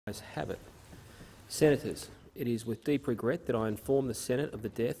Ayes have it. Senators, it is with deep regret that I inform the Senate of the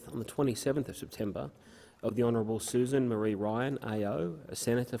death on the 27th of September of the Honourable Susan Maree Ryan AO, a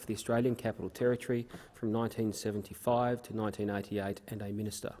Senator for the Australian Capital Territory from 1975 to 1988 and a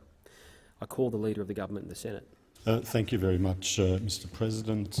Minister. I call the Leader of the Government in the Senate. Thank you very much, Mr.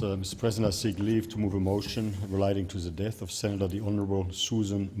 President. Mr. President, I seek leave to move a motion relating to the death of Senator the Honourable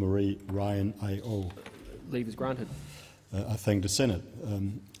Susan Maree Ryan AO. Leave is granted. I thank the Senate.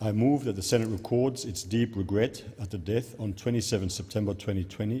 I move that the Senate records its deep regret at the death on 27 September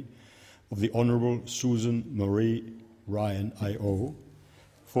 2020 of the Honourable Susan Maree Ryan AO,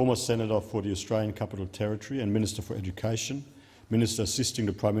 former Senator for the Australian Capital Territory and Minister for Education, Minister assisting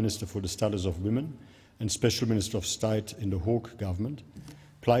the Prime Minister for the Status of Women and Special Minister of State in the Hawke Government,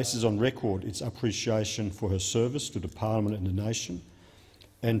 places on record its appreciation for her service to the Parliament and the nation,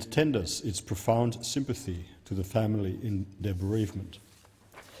 and tenders its profound sympathy to the family in their bereavement.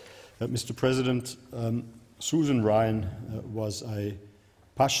 Mr. President, Susan Ryan was a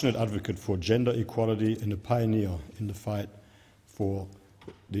passionate advocate for gender equality and a pioneer in the fight for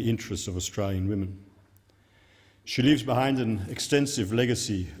the interests of Australian women. She leaves behind an extensive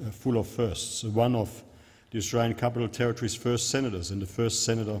legacy full of firsts, one of the Australian Capital Territory's first senators and the first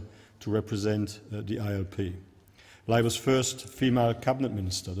senator to represent the ILP. Labor's first female cabinet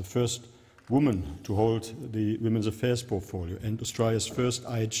minister, the first woman to hold the Women's Affairs portfolio, and Australia's first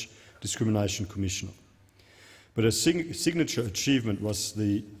age discrimination commissioner. But a signature achievement was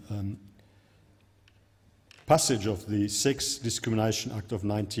the passage of the Sex Discrimination Act of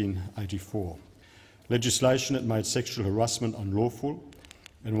 1984, legislation that made sexual harassment unlawful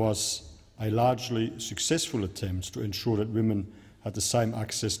and was a largely successful attempt to ensure that women had the same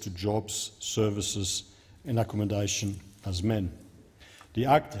access to jobs, services and accommodation as men. The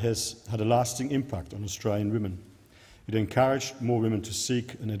Act has had a lasting impact on Australian women. It encouraged more women to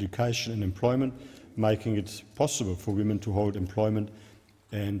seek an education and employment, making it possible for women to hold employment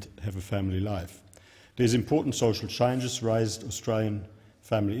and have a family life. These important social changes raised Australian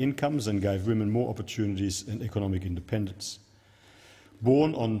family incomes and gave women more opportunities and economic independence.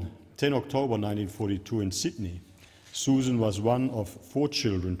 Born on 10 October 1942 in Sydney, Susan was one of 4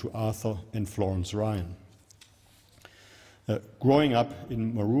 children to Arthur and Florence Ryan. Growing up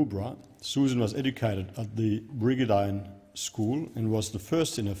in Maroubra, Susan was educated at the Brigadian School and was the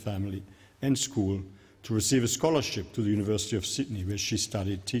first in her family and school to receive a scholarship to the University of Sydney, where she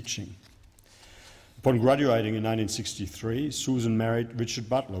studied teaching. Upon graduating in 1963, Susan married Richard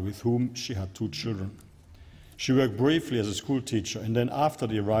Butler, with whom she had 2 children. She worked briefly as a school teacher, and then after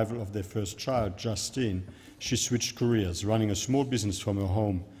the arrival of their first child, Justine, she switched careers, running a small business from her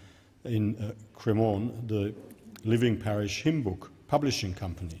home in Cremorne, the Living Parish Hymn Book Publishing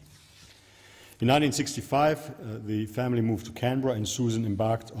Company. In 1965, the family moved to Canberra and Susan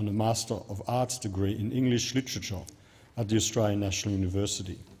embarked on a Master of Arts degree in English Literature at the Australian National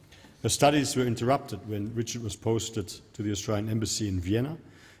University. Her studies were interrupted when Richard was posted to the Australian Embassy in Vienna,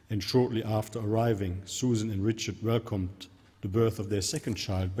 and shortly after arriving, Susan and Richard welcomed the birth of their second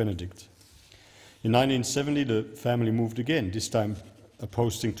child, Benedict. In 1970, the family moved again, this time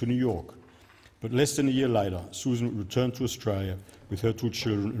posting to New York. But less than a year later, Susan would return to Australia with her 2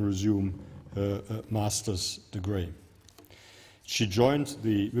 children and resume her master's degree. She joined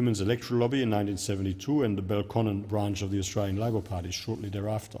the Women's Electoral Lobby in 1972 and the Belconnen branch of the Australian Labor Party shortly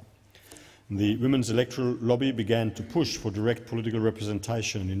thereafter. The Women's Electoral Lobby began to push for direct political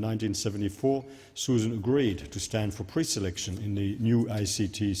representation, and in 1974 Susan agreed to stand for pre-selection in the new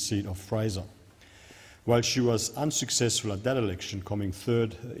ACT seat of Fraser. While she was unsuccessful at that election, coming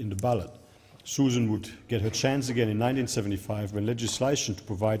 3rd in the ballot, Susan would get her chance again in 1975 when legislation to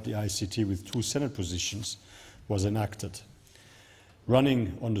provide the ACT with 2 Senate positions was enacted.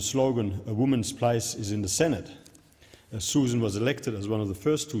 Running on the slogan, "A woman's place is in the Senate," Susan was elected as one of the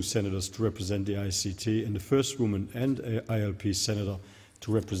first 2 senators to represent the ACT and the first woman and ILP senator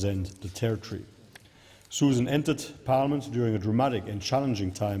to represent the territory. Susan entered Parliament during a dramatic and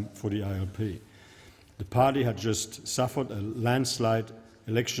challenging time for the ILP. The party had just suffered a landslide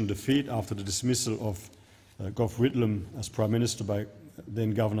election defeat after the dismissal of Gough Whitlam as Prime Minister by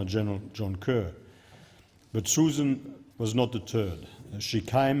then Governor-General John Kerr. But Susan was not deterred. She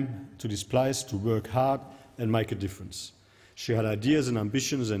came to this place to work hard and make a difference. She had ideas and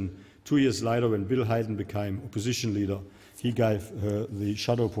ambitions, and 2 years later, when Bill Hayden became opposition leader, he gave her the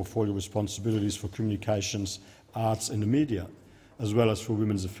shadow portfolio responsibilities for communications, arts and the media, as well as for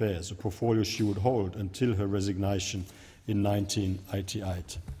women's affairs, a portfolio she would hold until her resignation in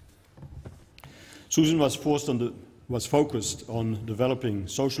 1988. Susan was focused on developing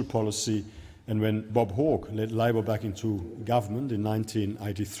social policy and when Bob Hawke led Labor back into government in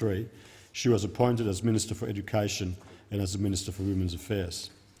 1983, she was appointed as Minister for Education and as the Minister for Women's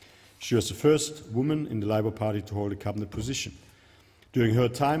Affairs. She was the first woman in the Labor Party to hold a cabinet position. During her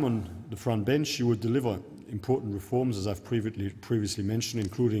time on the front bench, she would deliver important reforms, as I've previously mentioned,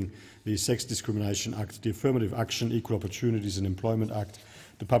 including the Sex Discrimination Act, the Affirmative Action, Equal Opportunities and Employment Act,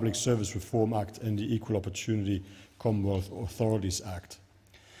 the Public Service Reform Act and the Equal Opportunity Commonwealth Authorities Act.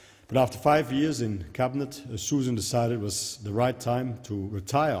 But after 5 years in Cabinet, Susan decided it was the right time to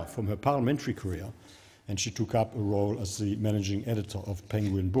retire from her parliamentary career, and she took up a role as the managing editor of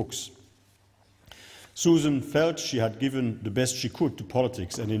Penguin Books. Susan felt she had given the best she could to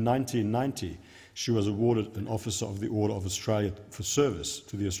politics, and in 1990 she was awarded an Officer of the Order of Australia for service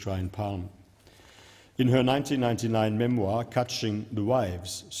to the Australian Parliament. In her 1999 memoir, Catching the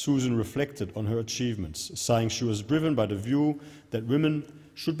Waves, Susan reflected on her achievements, saying she was driven by the view that women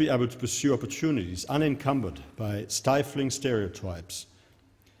should be able to pursue opportunities unencumbered by stifling stereotypes,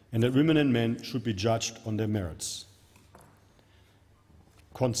 and that women and men should be judged on their merits.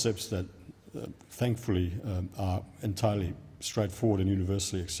 Concepts that, thankfully, are entirely straightforward and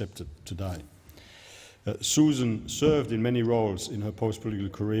universally accepted today. Susan served in many roles in her post-political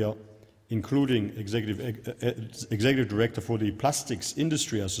career, including Executive Director for the Plastics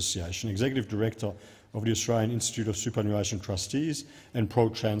Industry Association, Executive Director of the Australian Institute of Superannuation Trustees and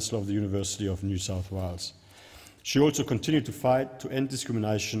Pro-Chancellor of the University of New South Wales. She also continued to fight to end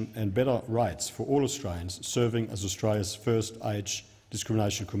discrimination and better rights for all Australians, serving as Australia's first Age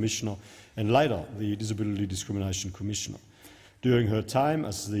Discrimination Commissioner and later the Disability Discrimination Commissioner. During her time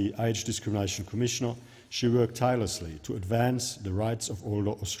as the Age Discrimination Commissioner, she worked tirelessly to advance the rights of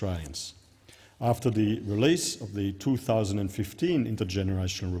older Australians. After the release of the 2015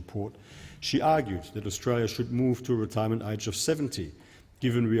 Intergenerational Report, she argued that Australia should move to a retirement age of 70,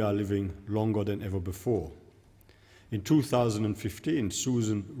 given we are living longer than ever before. In 2015,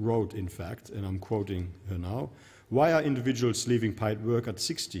 Susan wrote, in fact, and I'm quoting her now, "Why are individuals leaving paid work at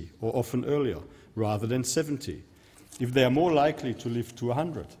 60 or often earlier rather than 70, if they are more likely to live to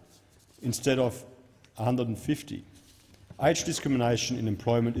 100 instead of 150? Age discrimination in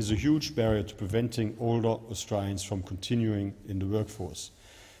employment is a huge barrier to preventing older Australians from continuing in the workforce."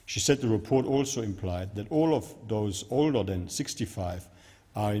 She said the report also implied that all of those older than 65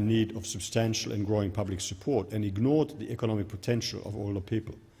 are in need of substantial and growing public support and ignored the economic potential of older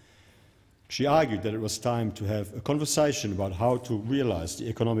people. She argued that it was time to have a conversation about how to realise the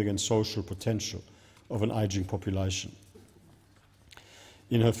economic and social potential of an ageing population.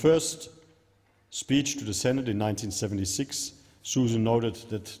 In her first speech to the Senate in 1976, Susan noted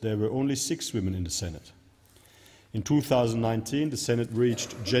that there were only 6 women in the Senate. In 2019, the Senate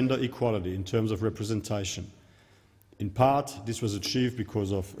reached gender equality in terms of representation. In part, this was achieved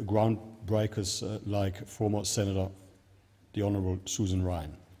because of groundbreakers like former Senator the Honourable Susan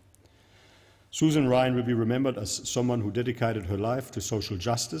Ryan. Susan Ryan will be remembered as someone who dedicated her life to social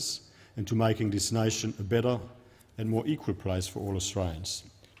justice and to making this nation a better and more equal place for all Australians.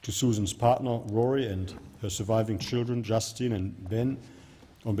 To Susan's partner, Rory, and her surviving children, Justine and Ben,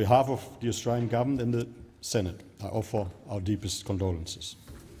 on behalf of the Australian Government and the Senate, I offer our deepest condolences.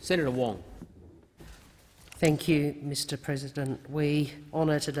 Senator Wong. Thank you, Mr President. We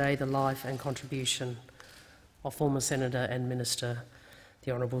honour today the life and contribution of former Senator and Minister,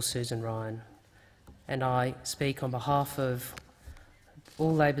 the Honourable Susan Ryan, and I speak on behalf of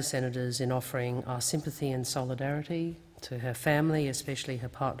all Labor senators in offering our sympathy and solidarity to her family, especially her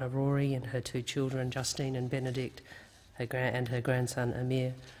partner Rory and her 2 children, Justine and Benedict, and her grandson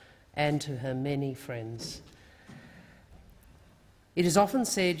Amir, and to her many friends. It is often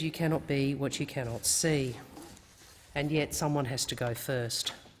said you cannot be what you cannot see, and yet someone has to go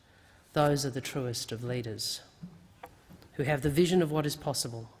first. Those are the truest of leaders, who have the vision of what is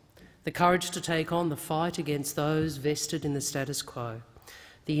possible, the courage to take on the fight against those vested in the status quo,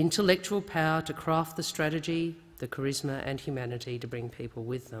 the intellectual power to craft the strategy, the charisma and humanity to bring people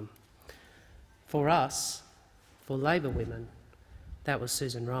with them. For us, for Labor women, that was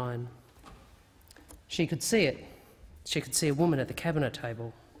Susan Ryan. She could see it. She could see a woman at the cabinet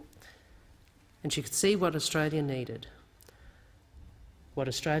table, and she could see what Australia needed. What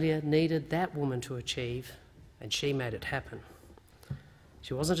Australia needed that woman to achieve, and she made it happen.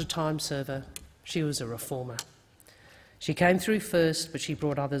 She wasn't a time server, she was a reformer. She came through first, but she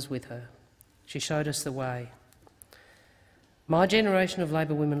brought others with her. She showed us the way. My generation of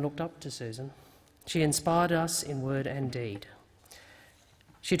Labor women looked up to Susan. She inspired us in word and deed.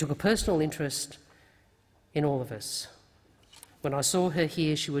 She took a personal interest in all of us. When I saw her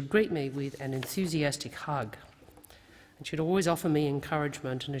here, she would greet me with an enthusiastic hug, and she'd always offer me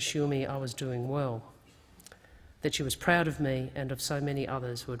encouragement and assure me I was doing well, that she was proud of me and of so many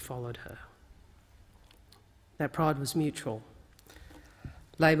others who had followed her. That pride was mutual.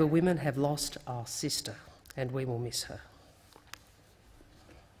 Labor women have lost our sister, and we will miss her.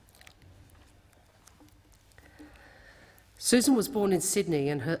 Susan was born in Sydney,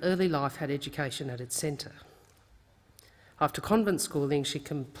 and her early life had education at its centre. After convent schooling, she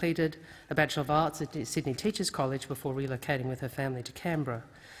completed a Bachelor of Arts at Sydney Teachers College before relocating with her family to Canberra,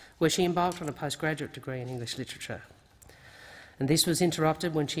 where she embarked on a postgraduate degree in English literature. And this was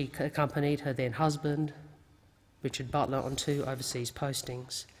interrupted when she accompanied her then husband, Richard Butler, on 2 overseas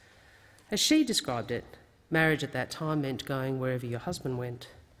postings. As she described it, marriage at that time meant going wherever your husband went.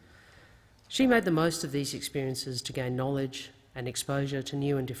 She made the most of these experiences to gain knowledge and exposure to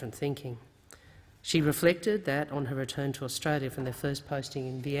new and different thinking. She reflected that on her return to Australia from their first posting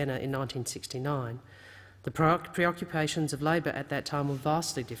in Vienna in 1969, the preoccupations of Labor at that time were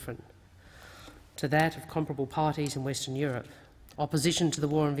vastly different to that of comparable parties in Western Europe. Opposition to the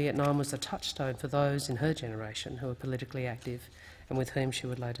war in Vietnam was the touchstone for those in her generation who were politically active and with whom she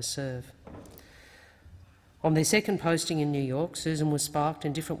would later serve. On their second posting in New York, Susan was sparked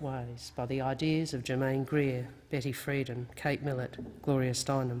in different ways by the ideas of Germaine Greer, Betty Friedan, Kate Millett, Gloria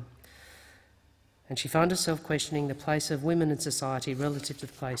Steinem, and she found herself questioning the place of women in society relative to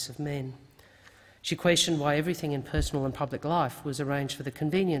the place of men. She questioned why everything in personal and public life was arranged for the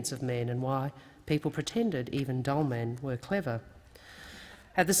convenience of men and why people pretended even dull men were clever.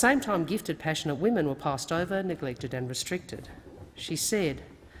 At the same time, gifted, passionate women were passed over, neglected and restricted. She said,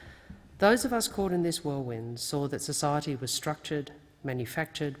 "Those of us caught in this whirlwind saw that society was structured,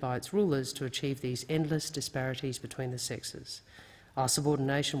 manufactured by its rulers to achieve these endless disparities between the sexes. Our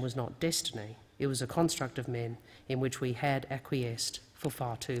subordination was not destiny, it was a construct of men in which we had acquiesced for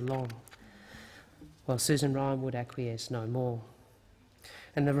far too long." Well, Susan Ryan would acquiesce no more.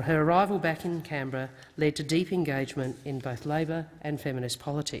 And her arrival back in Canberra led to deep engagement in both Labor and feminist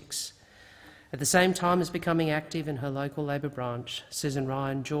politics. At the same time as becoming active in her local Labor branch, Susan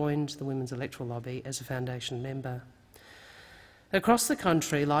Ryan joined the Women's Electoral Lobby as a foundation member. Across the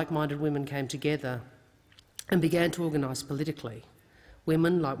country, like-minded women came together and began to organise politically.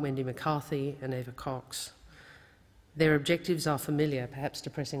 Women like Wendy McCarthy and Eva Cox. Their objectives are familiar, perhaps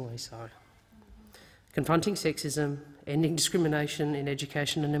depressingly so. Confronting sexism, ending discrimination in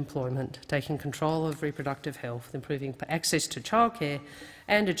education and employment, taking control of reproductive health, improving access to childcare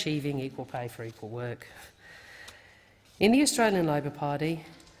and achieving equal pay for equal work. In the Australian Labor Party,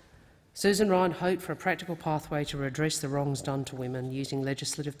 Susan Ryan hoped for a practical pathway to redress the wrongs done to women using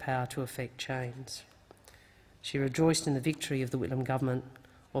legislative power to effect change. She rejoiced in the victory of the Whitlam government,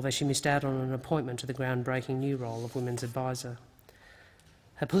 although she missed out on an appointment to the groundbreaking new role of Women's Advisor.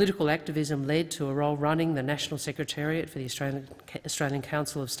 Her political activism led to a role running the National Secretariat for the Australian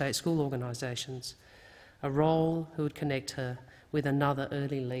Council of State School Organisations, a role who would connect her with another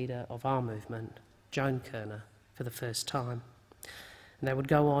early leader of our movement, Joan Kirner, for the first time. And they would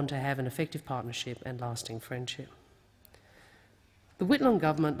go on to have an effective partnership and lasting friendship. The Whitlam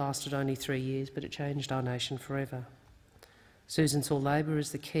government lasted only 3 years, but it changed our nation forever. Susan saw Labor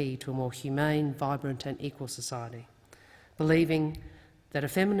as the key to a more humane, vibrant and equal society, believing that a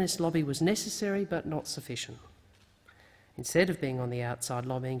feminist lobby was necessary but not sufficient. Instead of being on the outside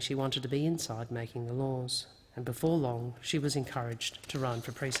lobbying, she wanted to be inside making the laws, and before long she was encouraged to run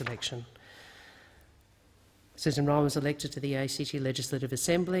for pre-selection. Susan Ryan was elected to the ACT Legislative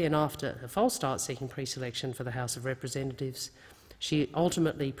Assembly, and after a false start seeking pre-selection for the House of Representatives, she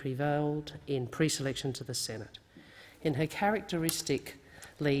ultimately prevailed in pre-selection to the Senate. In her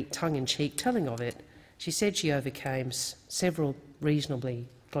characteristically tongue-in-cheek telling of it, she said she overcame several reasonably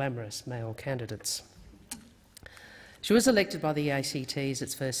glamorous male candidates. She was elected by the ACT as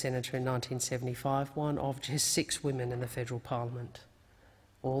its first senator in 1975, one of just 6 women in the federal parliament,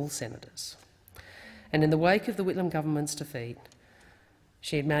 all senators. And in the wake of the Whitlam government's defeat,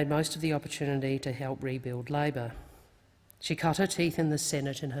 she had made most of the opportunity to help rebuild Labor. She cut her teeth in the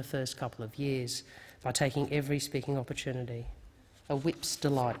Senate in her first couple of years by taking every speaking opportunity, a whip's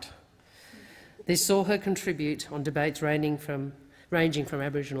delight. This saw her contribute on debates ranging from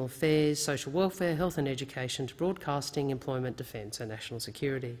Aboriginal affairs, social welfare, health and education to broadcasting, employment, defence and national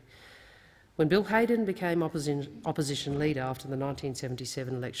security. When Bill Hayden became opposition leader after the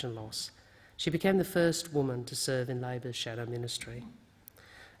 1977 election loss, she became the first woman to serve in Labor's shadow ministry.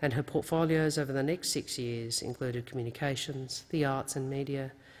 And her portfolios over the next 6 years included communications, the arts and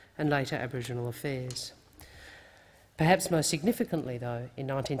media, and later Aboriginal affairs. Perhaps most significantly, though, in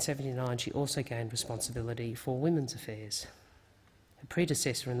 1979 she also gained responsibility for women's affairs. Her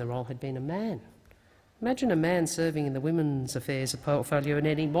predecessor in the role had been a man, Imagine a man serving in the Women's Affairs portfolio in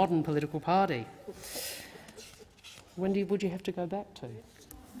any modern political party. When would you have to go back to?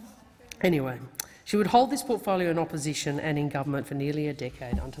 Anyway, she would hold this portfolio in opposition and in government for nearly a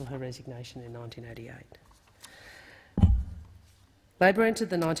decade until her resignation in 1988. Labor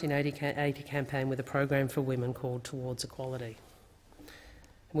entered the 1980 campaign with a program for women called Towards Equality.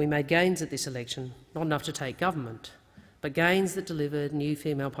 We made gains at this election, not enough to take government, but gains that delivered new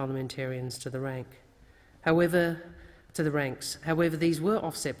female parliamentarians to the ranks. However, these were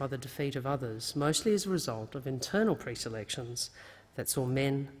offset by the defeat of others, mostly as a result of internal pre-selections that saw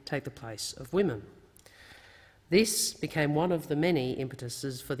men take the place of women. This became one of the many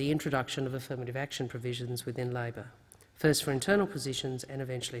impetuses for the introduction of affirmative action provisions within Labor, first for internal positions and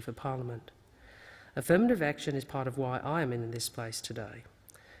eventually for Parliament. Affirmative action is part of why I am in this place today,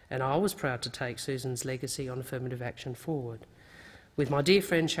 and I was proud to take Susan's legacy on affirmative action forward. With my dear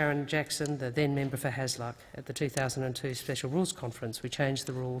friend Sharon Jackson, the then member for Hasluck, at the 2002 Special Rules Conference, we changed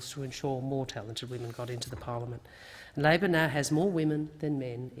the rules to ensure more talented women got into the Parliament. And Labor now has more women than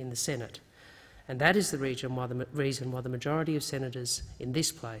men in the Senate. And that is the reason why the majority of senators in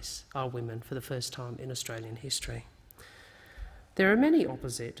this place are women for the first time in Australian history. There are many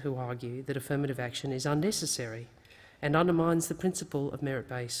opposite who argue that affirmative action is unnecessary and undermines the principle of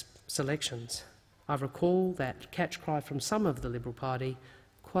merit-based selections. I recall that catch cry from some of the Liberal Party,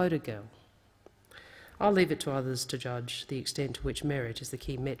 "Quota girl." I'll leave it to others to judge the extent to which merit is the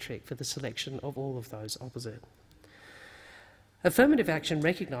key metric for the selection of all of those opposite. Affirmative action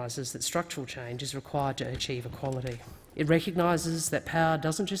recognises that structural change is required to achieve equality. It recognises that power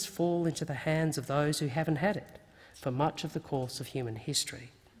doesn't just fall into the hands of those who haven't had it for much of the course of human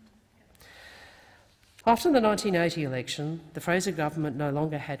history. After the 1980 election, the Fraser government no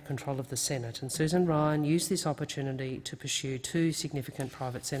longer had control of the Senate, and Susan Ryan used this opportunity to pursue two significant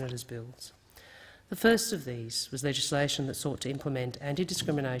private senators' bills. The first of these was legislation that sought to implement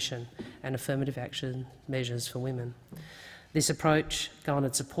anti-discrimination and affirmative action measures for women. This approach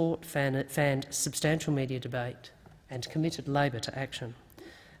garnered support, fanned substantial media debate and committed Labor to action.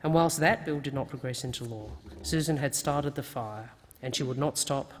 And whilst that bill did not progress into law, Susan had started the fire, and she would not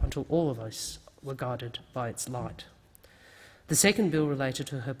stop until all of us were guided by its light. The second bill related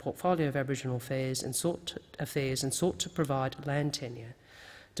to her portfolio of Aboriginal affairs and sought to provide land tenure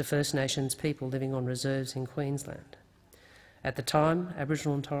to First Nations people living on reserves in Queensland. At the time,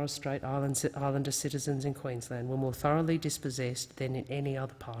 Aboriginal and Torres Strait Islander citizens in Queensland were more thoroughly dispossessed than in any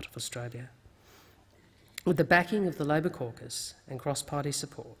other part of Australia. With the backing of the Labor caucus and cross-party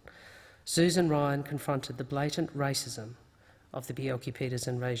support, Susan Ryan confronted the blatant racism of the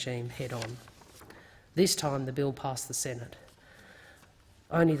Bjelke-Petersen regime head-on. This time the bill passed the Senate,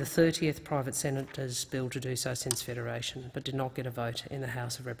 only the 30th private senator's bill to do so since Federation, but did not get a vote in the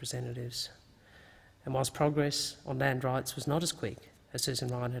House of Representatives. And whilst progress on land rights was not as quick as Susan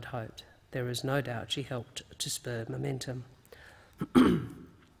Ryan had hoped, there is no doubt she helped to spur momentum.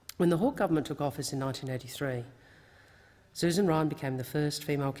 When the Hawke Government took office in 1983, Susan Ryan became the first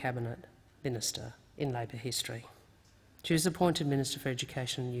female cabinet minister in Labor history. She was appointed Minister for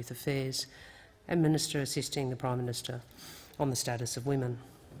Education and Youth Affairs and Minister assisting the Prime Minister on the status of women.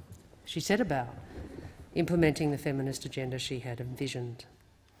 She set about implementing the feminist agenda she had envisioned.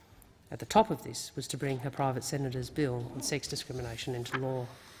 At the top of this was to bring her private senator's bill on sex discrimination into law.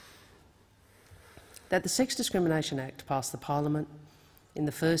 That the Sex Discrimination Act passed the Parliament in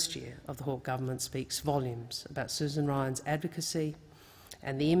the first year of the Hawke Government speaks volumes about Susan Ryan's advocacy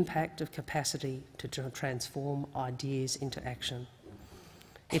and the impact of capacity to transform ideas into action.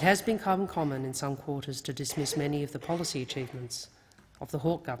 It has become common in some quarters to dismiss many of the policy achievements of the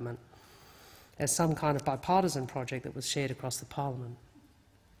Hawke Government as some kind of bipartisan project that was shared across the Parliament.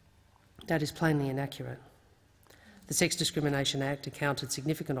 That is plainly inaccurate. The Sex Discrimination Act encountered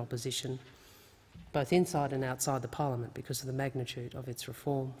significant opposition both inside and outside the Parliament because of the magnitude of its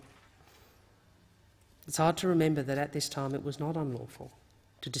reform. It's hard to remember that at this time it was not unlawful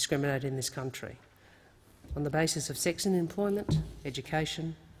to discriminate in this country on the basis of sex in employment,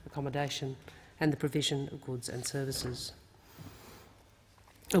 education, accommodation and the provision of goods and services.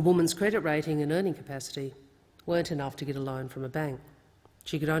 A woman's credit rating and earning capacity weren't enough to get a loan from a bank.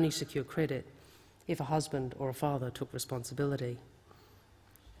 She could only secure credit if a husband or a father took responsibility.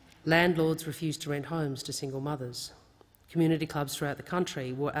 Landlords refused to rent homes to single mothers. Community clubs throughout the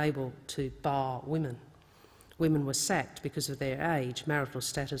country were able to bar women. Women were sacked because of their age, marital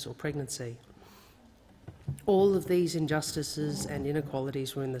status or pregnancy. All of these injustices and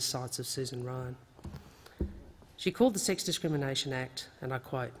inequalities were in the sights of Susan Ryan. She called the Sex Discrimination Act, and I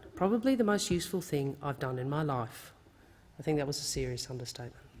quote, "probably the most useful thing I've done in my life." I think that was a serious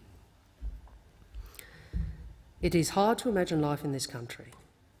understatement. It is hard to imagine life in this country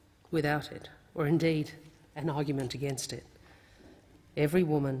without it, or indeed an argument against it. Every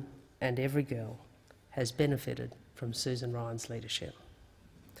woman and every girl has benefited from Susan Ryan's leadership.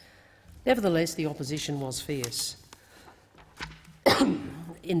 Nevertheless, the opposition was fierce.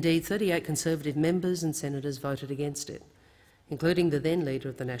 Indeed, 38 Conservative members and senators voted against it, including the then leader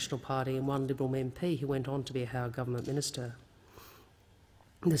of the National Party and one Liberal MP who went on to be a Hawke Government minister.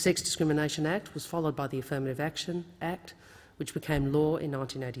 The Sex Discrimination Act was followed by the Affirmative Action Act, which became law in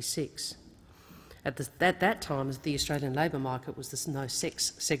 1986. At that time, the Australian labour market was the most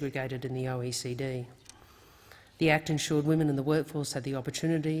sex-segregated in the OECD. The Act ensured women in the workforce had the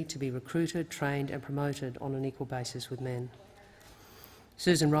opportunity to be recruited, trained and promoted on an equal basis with men.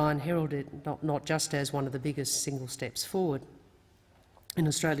 Susan Ryan heralded it not just as one of the biggest single steps forward in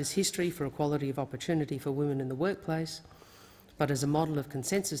Australia's history for equality of opportunity for women in the workplace, but as a model of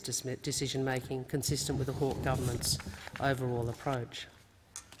consensus decision-making consistent with the Hawke Government's overall approach.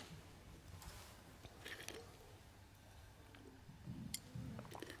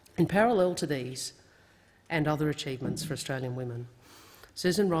 In parallel to these and other achievements for Australian women,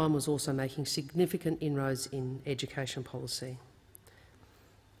 Susan Ryan was also making significant inroads in education policy.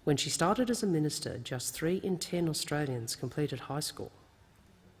 When she started as a minister, just 3 in 10 Australians completed high school.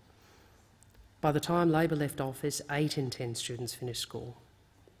 By the time Labor left office, 8 in 10 students finished school.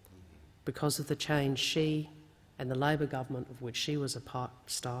 Because of the change she and the Labor government of which she was a part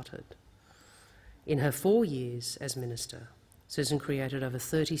started. In her 4 years as minister, Susan created over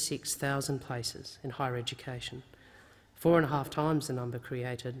 36,000 places in higher education, 4.5 times the number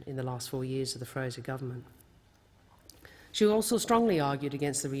created in the last 4 years of the Fraser government. She also strongly argued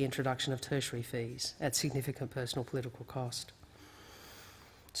against the reintroduction of tertiary fees at significant personal political cost.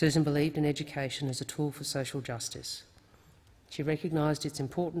 Susan believed in education as a tool for social justice. She recognised its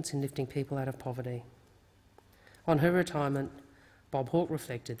importance in lifting people out of poverty. On her retirement, Bob Hawke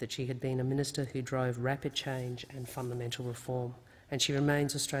reflected that she had been a minister who drove rapid change and fundamental reform, and she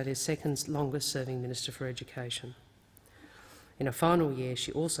remains Australia's second longest-serving Minister for Education. In her final year,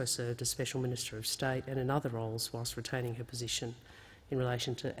 she also served as Special Minister of State and in other roles whilst retaining her position in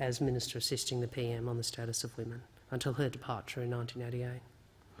relation to as Minister assisting the PM on the status of women, until her departure in 1988.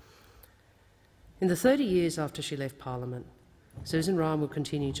 In the 30 years after she left Parliament, Susan Ryan will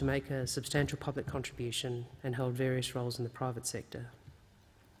continue to make a substantial public contribution and held various roles in the private sector.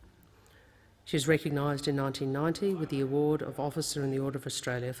 She was recognised in 1990 with the award of Officer in the Order of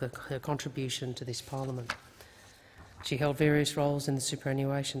Australia for her contribution to this Parliament. She held various roles in the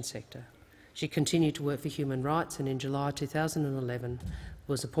superannuation sector. She continued to work for human rights and in July 2011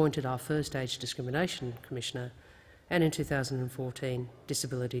 was appointed our first Age Discrimination Commissioner and in 2014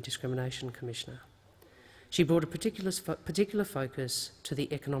 Disability Discrimination Commissioner. She brought a particular focus to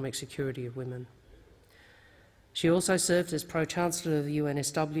the economic security of women. She also served as Pro-Chancellor of the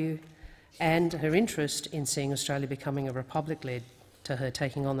UNSW, and her interest in seeing Australia becoming a republic led to her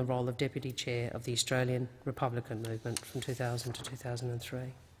taking on the role of Deputy Chair of the Australian Republican Movement from 2000 to 2003.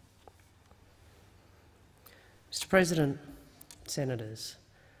 Mr President, Senators,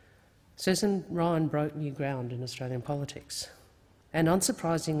 Susan Ryan broke new ground in Australian politics, and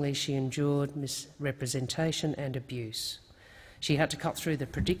unsurprisingly she endured misrepresentation and abuse. She had to cut through the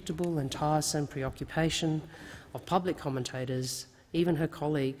predictable and tiresome preoccupation of public commentators, even her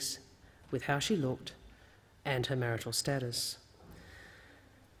colleagues, with how she looked and her marital status.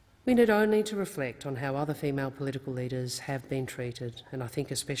 We need only to reflect on how other female political leaders have been treated, and I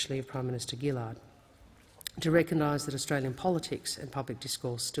think especially of Prime Minister Gillard, to recognise that Australian politics and public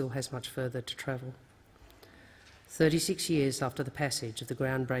discourse still has much further to travel. 36 years after the passage of the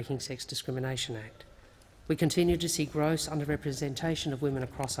groundbreaking Sex Discrimination Act, we continue to see gross underrepresentation of women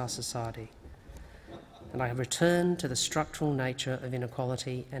across our society, and I have returned to the structural nature of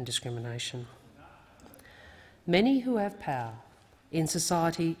inequality and discrimination. Many who have power in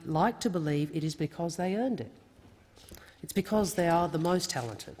society like to believe it is because they earned it. It's because they are the most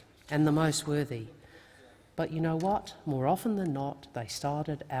talented and the most worthy. But you know what? More often than not, they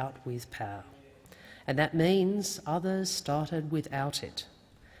started out with power. And that means others started without it.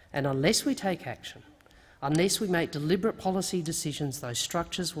 And unless we take action, unless we make deliberate policy decisions, those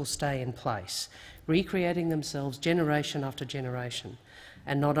structures will stay in place, recreating themselves generation after generation.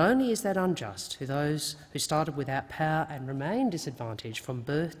 And not only is that unjust to those who started without power and remain disadvantaged from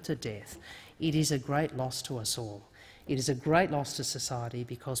birth to death, it is a great loss to us all. It is a great loss to society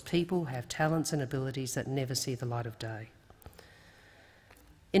because people have talents and abilities that never see the light of day.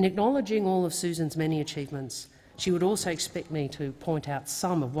 In acknowledging all of Susan's many achievements, she would also expect me to point out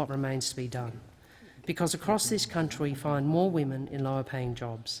some of what remains to be done, because across this country we find more women in lower paying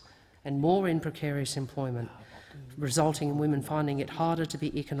jobs and more in precarious employment, resulting in women finding it harder to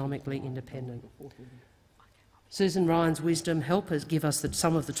be economically independent. Susan Ryan's wisdom helps us give us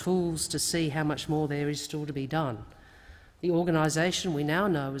some of the tools to see how much more there is still to be done. The organisation we now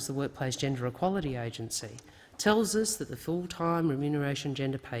know as the Workplace Gender Equality Agency tells us that the full-time remuneration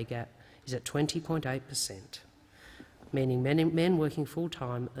gender pay gap is at 20.8%, meaning men working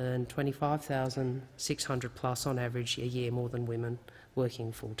full-time earn $25,600 plus on average a year more than women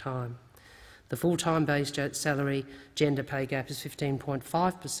working full-time. The full-time based salary gender pay gap is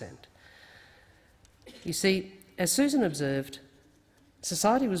 15.5%. You see, as Susan observed,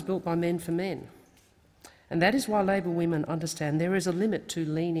 society was built by men for men, and that is why Labor women understand there is a limit to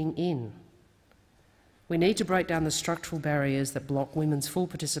leaning in. We need to break down the structural barriers that block women's full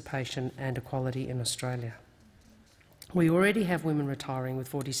participation and equality in Australia. We already have women retiring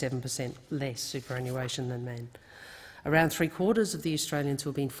with 47% less superannuation than men. Around three-quarters of the Australians who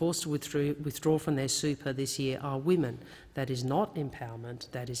have been forced to withdraw from their super this year are women. That is not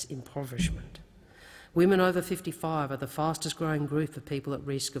empowerment, that is impoverishment. Women over 55 are the fastest growing group of people at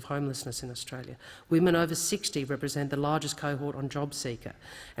risk of homelessness in Australia. Women over 60 represent the largest cohort on JobSeeker,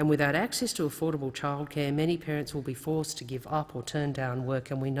 and without access to affordable childcare, many parents will be forced to give up or turn down work,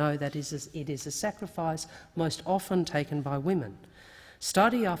 and we know that it is a sacrifice most often taken by women.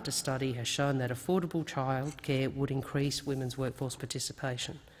 Study after study has shown that affordable childcare would increase women's workforce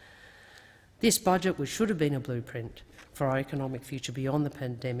participation. This budget, which should have been a blueprint for our economic future beyond the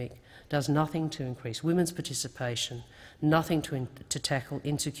pandemic, does nothing to increase women's participation, nothing to tackle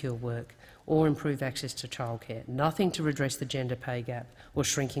insecure work or improve access to childcare, nothing to redress the gender pay gap or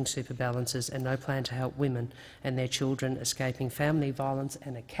shrinking super balances, and no plan to help women and their children escaping family violence.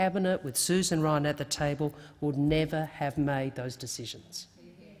 And a cabinet with Susan Ryan at the table would never have made those decisions.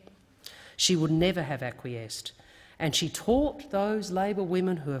 She would never have acquiesced, and she taught those Labor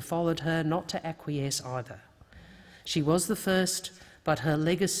women who have followed her not to acquiesce either. She was the first, but her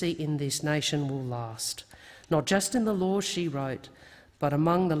legacy in this nation will last, not just in the laws she wrote, but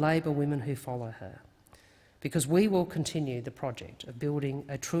among the Labor women who follow her, because we will continue the project of building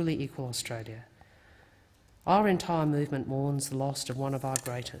a truly equal Australia. Our entire movement mourns the loss of one of our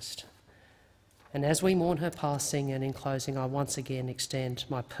greatest, and as we mourn her passing, and in closing, I once again extend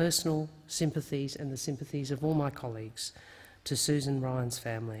my personal sympathies and the sympathies of all my colleagues to Susan Ryan's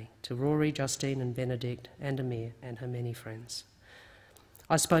family, to Rory, Justine and Benedict and Amir and her many friends.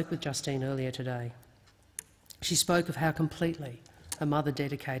 I spoke with Justine earlier today. She spoke of how completely her mother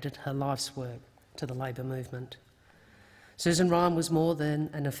dedicated her life's work to the Labor movement. Susan Ryan was more than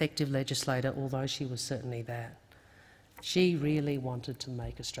an effective legislator, although she was certainly that. She really wanted to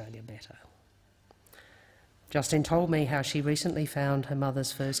make Australia better. Justine told me how she recently found her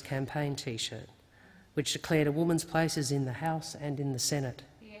mother's first campaign T-shirt, which declared a woman's place is in the House and in the Senate.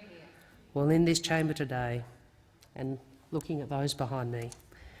 Well, in this chamber today, and looking at those behind me,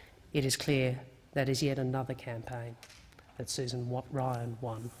 it is clear that is yet another campaign that Susan Ryan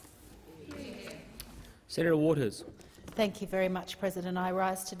won. Senator Waters. Thank you very much, President. I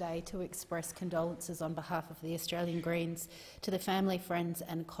rise today to express condolences on behalf of the Australian Greens to the family, friends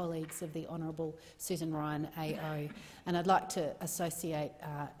and colleagues of the Honourable Susan Ryan AO. And I'd like to associate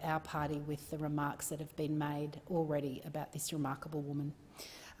our party with the remarks that have been made already about this remarkable woman.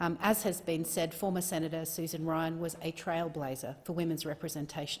 As has been said, former Senator Susan Ryan was a trailblazer for women's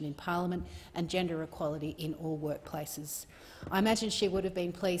representation in Parliament and gender equality in all workplaces. I imagine she would have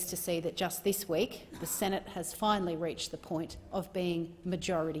been pleased to see that just this week the Senate has finally reached the point of being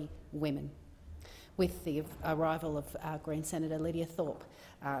majority women, with the arrival of our Green Senator Lydia Thorpe,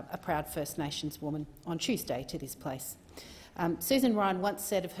 a proud First Nations woman, on Tuesday to this place. Susan Ryan once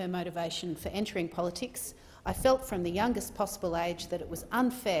said of her motivation for entering politics, "I felt from the youngest possible age that it was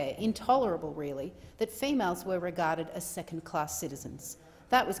unfair, intolerable really, that females were regarded as second-class citizens.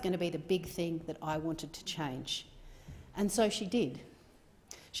 That was going to be the big thing that I wanted to change." And so she did.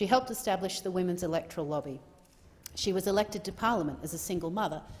 She helped establish the Women's Electoral Lobby. She was elected to Parliament as a single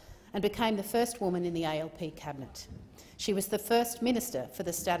mother and became the first woman in the ALP cabinet. She was the first minister for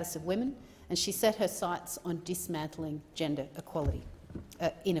the status of women, and she set her sights on dismantling gender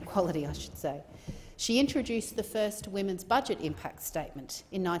inequality, I should say. She introduced the first women's budget impact statement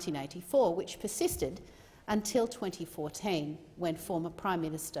in 1984, which persisted until 2014, when former Prime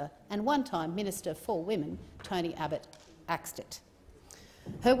Minister and one-time Minister for Women, Tony Abbott, axed it.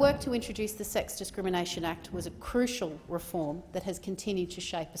 Her work to introduce the Sex Discrimination Act was a crucial reform that has continued to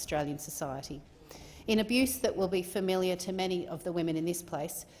shape Australian society. In abuse that will be familiar to many of the women in this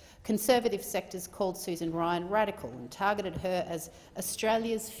place, conservative sectors called Susan Ryan radical and targeted her as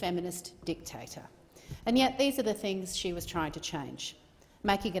Australia's feminist dictator. And yet these are the things she was trying to change.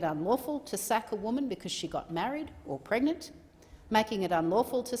 making it unlawful to sack a woman because she got married or pregnant, making it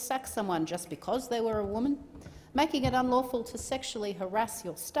unlawful to sack someone just because they were a woman, making it unlawful to sexually harass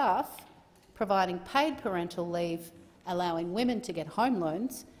your staff, providing paid parental leave, allowing women to get home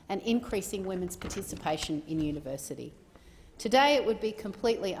loans, and increasing women's participation in university. Today it would be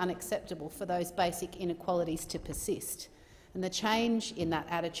completely unacceptable for those basic inequalities to persist, and the change in that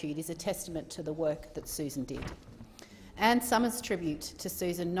attitude is a testament to the work that Susan did. Anne Summers' tribute to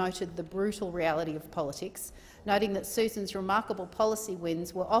Susan noted the brutal reality of politics, noting that Susan's remarkable policy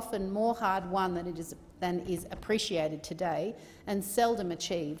wins were often more hard-won than is appreciated today and seldom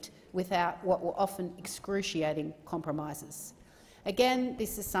achieved without what were often excruciating compromises. Again,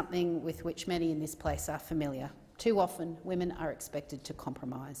 this is something with which many in this place are familiar. Too often, women are expected to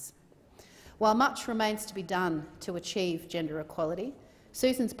compromise. While much remains to be done to achieve gender equality,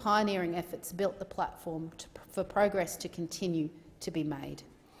 Susan's pioneering efforts built the platform for progress to continue to be made.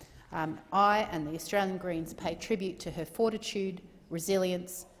 I and the Australian Greens pay tribute to her fortitude,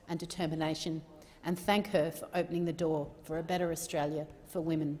 resilience and determination, and thank her for opening the door for a better Australia for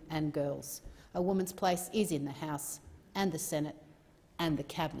women and girls. A woman's place is in the House and the Senate and the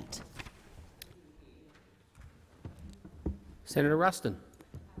Cabinet. Senator Ruston.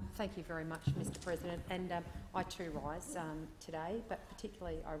 Thank you very much, Mr President. And I too rise today, but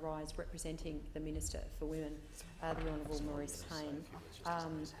particularly I rise representing the Minister for Women, the Honourable Maree Ryan,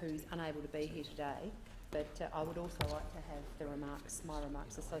 who's unable to be here today. But I would also like to have my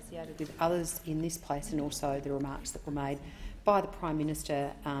remarks associated with others in this place, and also the remarks that were made by the Prime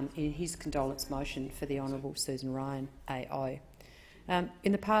Minister in his condolence motion for the Honourable Susan Ryan AO.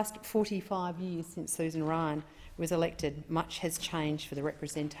 In the past 45 years since Susan Ryan was elected, much has changed for the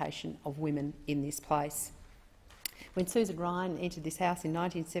representation of women in this place. When Susan Ryan entered this House in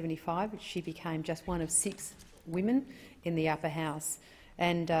 1975, she became just one of 6 women in the upper house.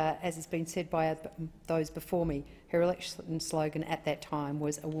 And as has been said by those before me, her election slogan at that time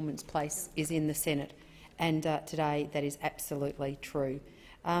was "A woman's place is in the Senate," and today that is absolutely true.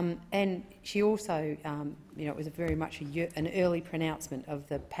 And she also, it was very much an early pronouncement of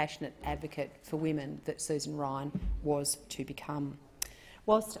the passionate advocate for women that Susan Ryan was to become.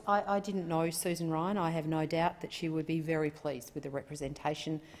 Whilst I didn't know Susan Ryan, I have no doubt that she would be very pleased with the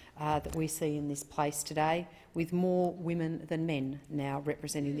representation that we see in this place today, with more women than men now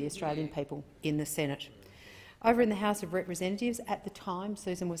representing the Australian people in the Senate. Over in the House of Representatives, at the time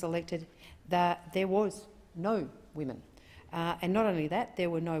Susan was elected, there was no women. And not only that, there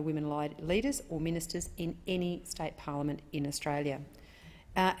were no women leaders or ministers in any state parliament in Australia.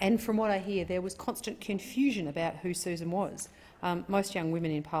 And from what I hear, there was constant confusion about who Susan was. Most young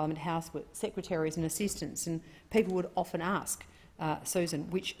women in Parliament House were secretaries and assistants, and people would often ask Susan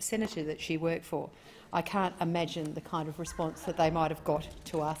which senator that she worked for. I can't imagine the kind of response that they might have got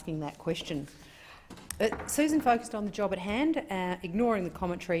to asking that question. Susan focused on the job at hand, ignoring the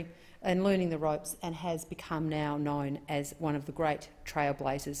commentary and learning the ropes, and has become now known as one of the great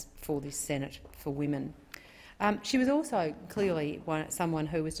trailblazers for this Senate for women. She was also clearly someone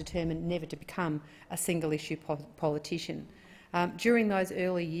who was determined never to become a single-issue politician. During those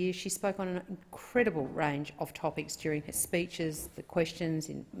early years, she spoke on an incredible range of topics during her speeches, the questions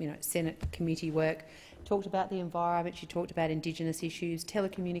in Senate committee work. Talked about the environment, she talked about Indigenous issues,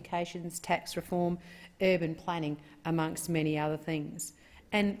 telecommunications, tax reform, urban planning, amongst many other things.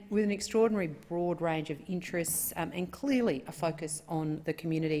 And with an extraordinary broad range of interests and clearly a focus on the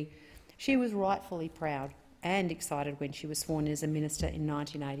community, she was rightfully proud and excited when she was sworn in as a minister in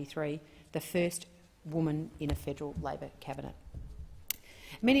 1983, the first woman in a federal Labor cabinet.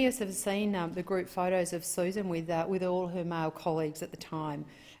 Many of us have seen the group photos of Susan with all her male colleagues at the time,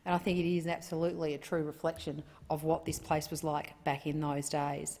 and I think it is absolutely a true reflection of what this place was like back in those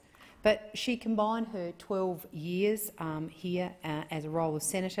days. But she combined her 12 years here as a role of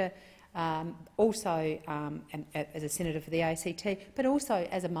senator, also as a senator for the ACT, but also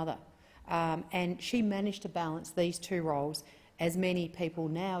as a mother. And she managed to balance these two roles, as many people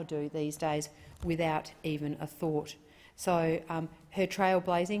now do these days, without even a thought. So her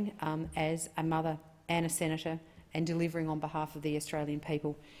trailblazing as a mother and a senator and delivering on behalf of the Australian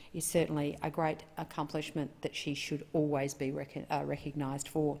people is certainly a great accomplishment that she should always be recognised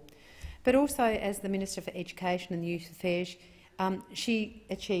for. But also, as the Minister for Education and Youth Affairs, she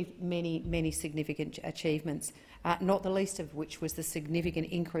achieved many, many significant achievements, not the least of which was the significant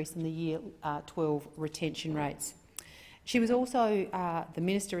increase in the Year 12 retention rates. She was also the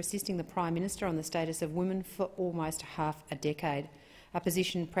Minister assisting the Prime Minister on the status of women for almost half a decade, a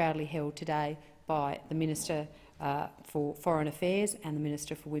position proudly held today by the Minister for Foreign Affairs and the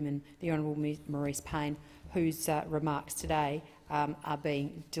Minister for Women, the Honourable Maree Ryan, whose remarks today are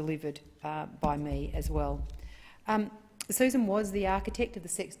being delivered by me as well. Susan was the architect of the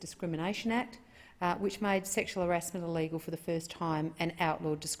Sex Discrimination Act, which made sexual harassment illegal for the first time and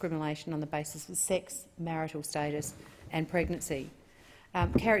outlawed discrimination on the basis of sex, marital status and pregnancy.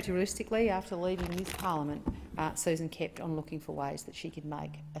 Characteristically, after leaving this parliament, Susan kept on looking for ways that she could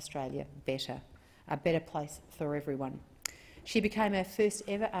make Australia better, a better place for everyone. She became our first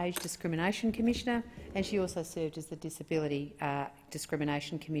ever Age Discrimination Commissioner, and she also served as the Disability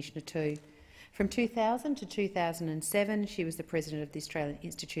Discrimination Commissioner too. From 2000 to 2007, she was the President of the Australian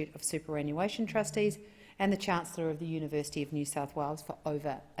Institute of Superannuation Trustees and the Chancellor of the University of New South Wales for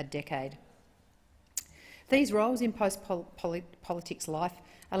over a decade. These roles in post-politics life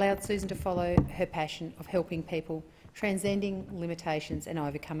allowed Susan to follow her passion of helping people, transcending limitations and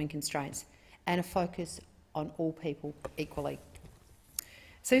overcoming constraints, and a focus on all people equally.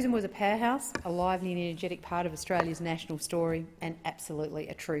 Susan was a powerhouse, a lively and energetic part of Australia's national story, and absolutely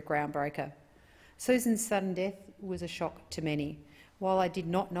a true groundbreaker. Susan's sudden death was a shock to many. While I did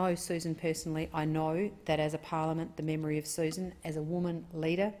not know Susan personally, I know that as a parliament, the memory of Susan as a woman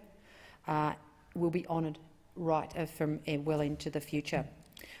leader will be honoured right from well into the future.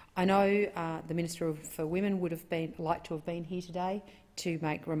 I know the Minister for Women would have liked to have been here today to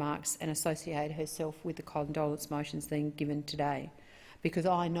make remarks and associate herself with the condolence motions being given today, because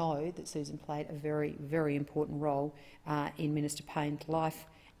I know that Susan played a very, very important role in Minister Payne's life,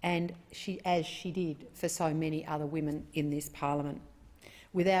 and as she did for so many other women in this parliament.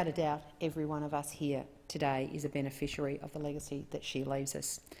 Without a doubt, every one of us here today is a beneficiary of the legacy that she leaves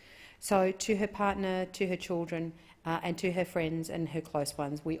us. So to her partner, to her children and to her friends and her close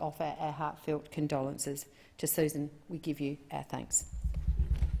ones, we offer our heartfelt condolences. To Susan, we give you our thanks.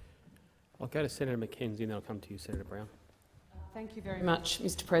 I'll go to Senator Mackenzie and then I'll come to you, Senator Brown. Thank you very much,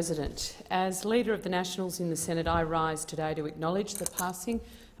 Mr President. As Leader of the Nationals in the Senate, I rise today to acknowledge the passing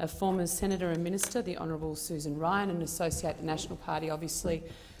of former Senator and Minister, the Honourable Susan Ryan, and associate the National Party, obviously,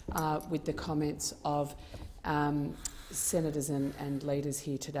 with the comments of senators and leaders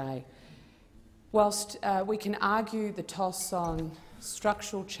here today. Whilst we can argue the toss on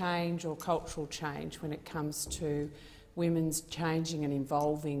structural change or cultural change when it comes to women's changing and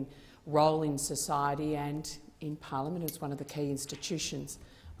evolving role in society and in Parliament as one of the key institutions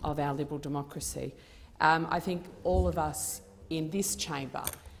of our liberal democracy, I think all of us in this chamber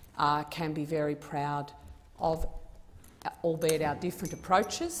can be very proud of, albeit our different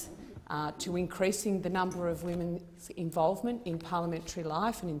approaches, to increasing the number of women's involvement in parliamentary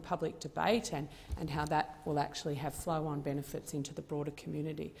life and in public debate, and how that will actually have flow-on benefits into the broader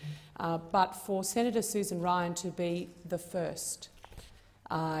community. But for Senator Susan Ryan to be the first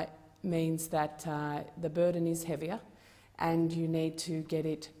means that the burden is heavier, and you need to get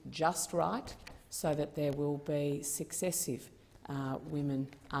it just right so that there will be successive women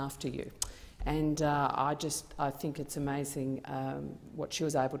after you. And I think it's amazing what she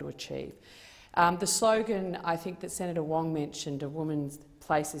was able to achieve. The slogan, I think, that Senator Wong mentioned, "A woman's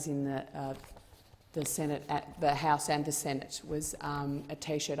places in the Senate, at the House and the Senate," was a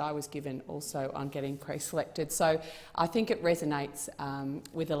T-shirt I was given also on getting pre-selected. So I think it resonates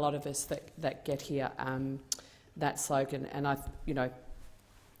with a lot of us that get here, that slogan. And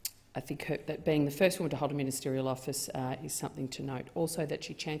I think that being the first woman to hold a ministerial office is something to note. Also that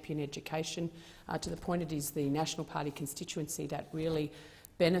she championed education to the point it is the National Party constituency that really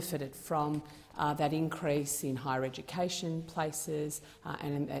benefited from that increase in higher education places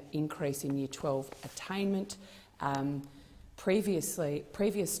and that increase in Year 12 attainment. Previous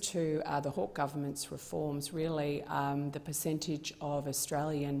to the Hawke Government's reforms, really the percentage of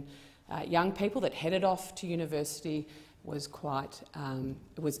Australian young people that headed off to university was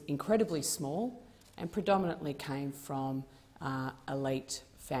incredibly small, and predominantly came from elite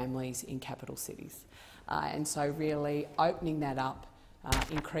families in capital cities. And so really opening that up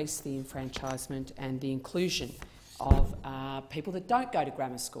increased the enfranchisement and the inclusion of people that don't go to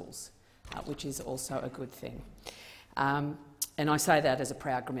grammar schools, which is also a good thing. And I say that as a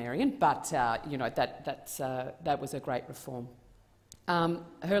proud grammarian, but that was a great reform.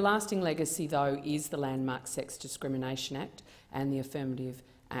 Her lasting legacy, though, is the landmark Sex Discrimination Act and the Affirmative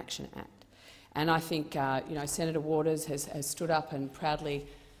Action Act. And I think Senator Waters has stood up and proudly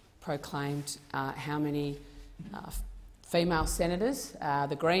proclaimed how many female senators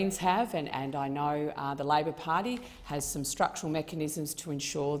the Greens have, and I know the Labor Party has some structural mechanisms to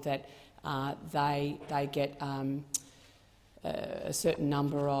ensure that they get a certain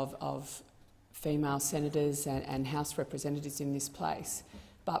number of female senators and House representatives in this place.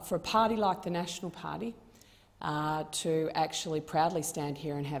 But for a party like the National Party to actually proudly stand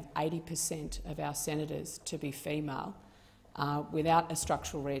here and have 80% of our senators to be female without a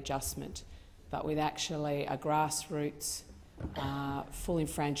structural readjustment, but with actually a grassroots full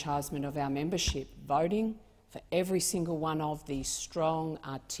enfranchisement of our membership, voting for every single one of these strong,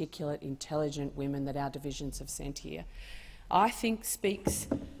 articulate, intelligent women that our divisions have sent here, I think speaks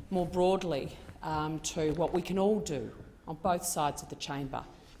more broadly to what we can all do on both sides of the chamber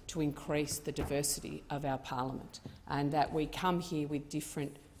to increase the diversity of our parliament, and that we come here with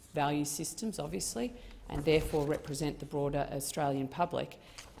different value systems, obviously, and therefore represent the broader Australian public.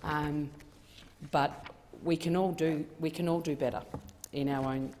 But we can all do better in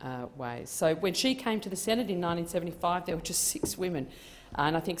our own ways. So when she came to the Senate in 1975, there were just 6 women.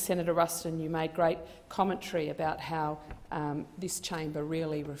 And I think, Senator Ruston, you made great commentary about how this chamber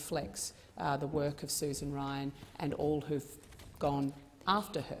really reflects the work of Susan Ryan and all who've gone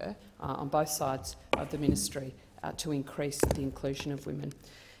after her on both sides of the ministry to increase the inclusion of women.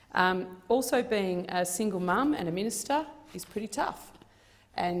 Also, being a single mum and a minister is pretty tough.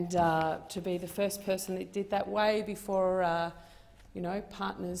 And to be the first person that did that way before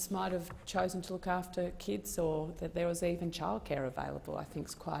partners might have chosen to look after kids, or that there was even childcare available, I think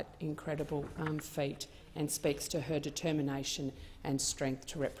is quite incredible feat, and speaks to her determination and strength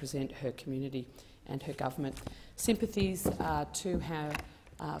to represent her community and her government. Sympathies to her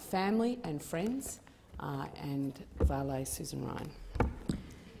family and friends, and valet Susan Ryan.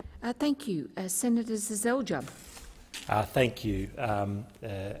 Thank you. Senator Zezelja. Thank you,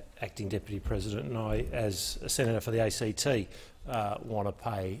 Acting Deputy President. And I, as a Senator for the ACT, want to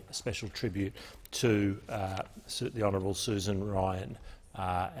pay a special tribute to the Honourable Susan Ryan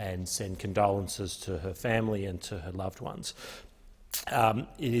and send condolences to her family and to her loved ones.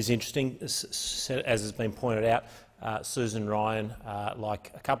 It is interesting, as has been pointed out, Susan Ryan,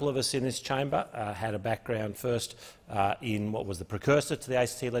 like a couple of us in this chamber, had a background first in what was the precursor to the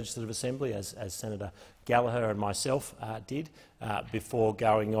ACT Legislative Assembly, as Senator Gallagher and myself did, before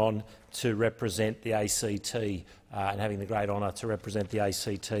going on to represent the ACT and having the great honour to represent the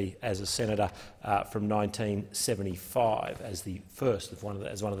ACT as a senator from 1975, as the first of one of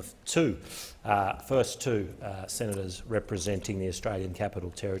the first two senators representing the Australian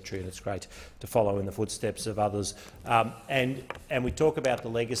Capital Territory, and it's great to follow in the footsteps of others. And we talk about the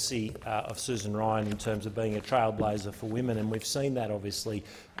legacy of Susan Ryan in terms of being a trailblazer for women, and we've seen that obviously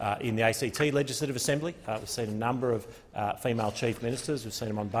in the ACT Legislative Assembly. We've seen a number of female chief ministers. We've seen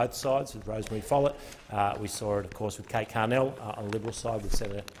them on both sides with Rosemary Follett. We saw it, of course, with Kate Carnell on the Liberal side,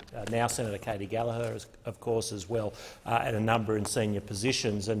 with now Senator Katie Gallagher, of course, as well, and a number in senior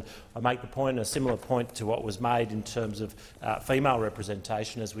positions. And I make the point, a similar point to what was made in terms of female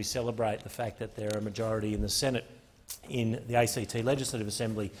representation, as we celebrate the fact that there are a majority in the Senate. In the ACT Legislative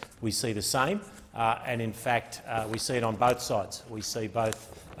Assembly, we see the same, and in fact we see it on both sides. We see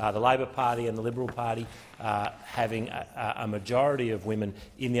both the Labor Party and the Liberal Party having a majority of women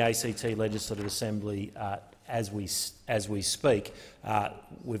in the ACT Legislative Assembly as we speak.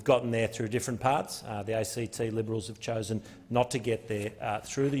 We've gotten there through different paths. The ACT Liberals have chosen not to get there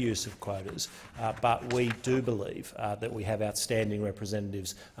through the use of quotas, but we do believe that we have outstanding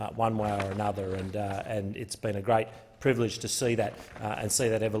representatives one way or another, and it's been a great privilege to see that and see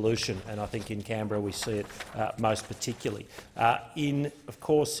that evolution, and I think in Canberra we see it most particularly. Of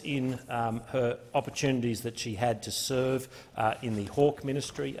course, in her opportunities that she had to serve in the Hawke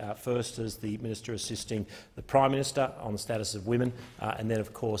ministry, first as the Minister assisting the Prime Minister on the status of women, and then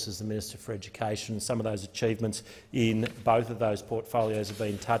of course as the Minister for Education. Some of those achievements in both of those portfolios have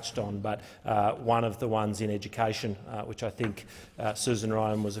been touched on, but one of the ones in education, which I think Susan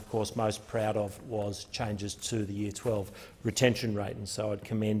Ryan was of course most proud of, was changes to the Year 12 retention rate, and so I'd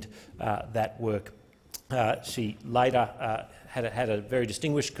commend that work. She later had a very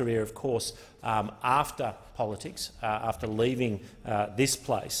distinguished career, of course, after politics, after leaving this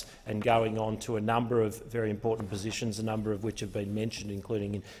place and going on to a number of very important positions, a number of which have been mentioned,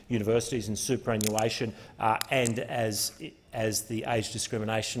 including in universities and superannuation, and as the Age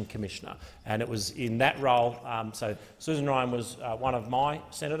Discrimination Commissioner. And it was in that role, so Susan Ryan was one of my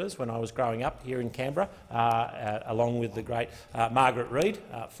senators when I was growing up here in Canberra, along with the great Margaret Reid,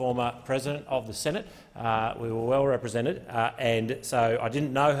 former President of the Senate. We were well represented, and so I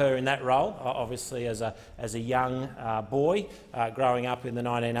didn't know her in that role, obviously as a young boy growing up in the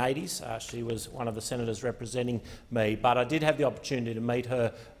 1980s. She was one of the senators representing me, but I did have the opportunity to meet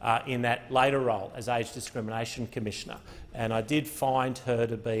her in that later role as Age Discrimination Commissioner, and I did find her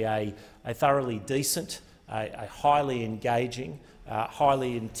to be a thoroughly decent, a highly engaging,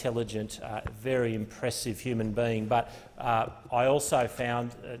 highly intelligent, very impressive human being. But I also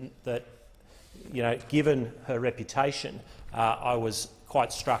found that, given her reputation, I was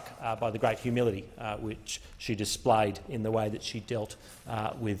quite struck by the great humility which she displayed in the way that she dealt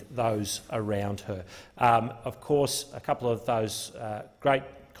with those around her. Of course, a couple of those great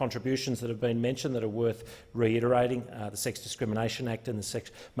contributions that have been mentioned that are worth reiterating, the Sex Discrimination Act and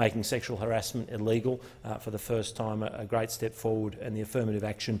making sexual harassment illegal for the first time, a great step forward, and the Affirmative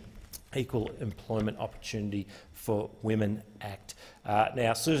Action Equal Employment Opportunity for Women Act.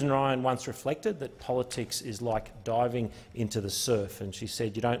 Now, Susan Ryan once reflected that politics is like diving into the surf, and she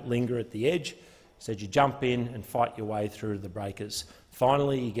said you don't linger at the edge, said you jump in and fight your way through the breakers.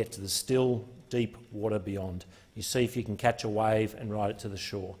 Finally, you get to the still, deep water beyond. You see if you can catch a wave and ride it to the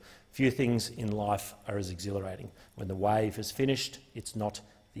shore. Few things in life are as exhilarating. When the wave has finished, it's not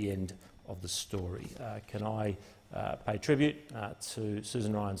the end of the story. Can I pay tribute to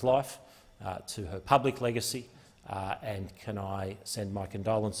Susan Ryan's life, to her public legacy, and can I send my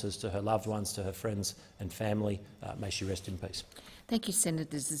condolences to her loved ones, to her friends and family. May she rest in peace. Thank you,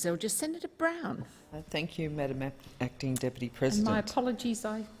 Senator Zzelja. Senator Brown. Thank you, Madam Acting Deputy President. And my apologies,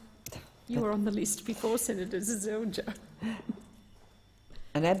 you were on the list before Senator Zzelja.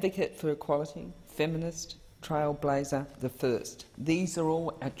 An advocate for equality, feminist, trailblazer, the first. These are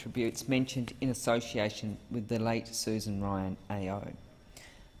all attributes mentioned in association with the late Susan Ryan AO.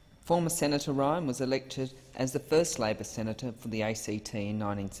 Former Senator Ryan was elected as the first Labor senator for the ACT in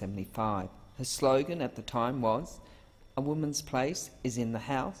 1975. Her slogan at the time was, "A woman's place is in the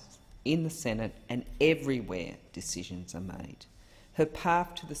House, in the Senate, and everywhere decisions are made." Her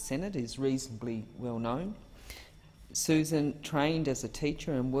path to the Senate is reasonably well known. Susan trained as a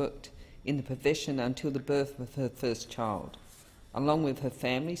teacher and worked in the profession until the birth of her first child. Along with her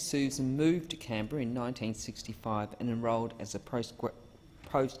family, Susan moved to Canberra in 1965 and enrolled as a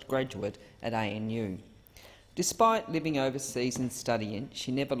postgraduate at ANU. Despite living overseas and studying,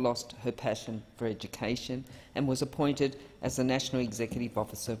 she never lost her passion for education and was appointed as the National Executive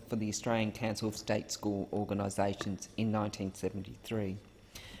Officer for the Australian Council of State School Organisations in 1973.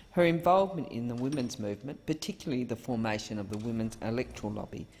 Her involvement in the women's movement, particularly the formation of the Women's Electoral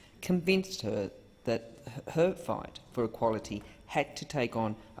Lobby, convinced her that her fight for equality had to take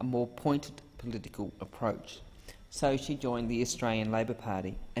on a more pointed political approach. So she joined the Australian Labor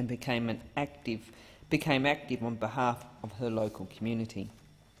Party and became active on behalf of her local community.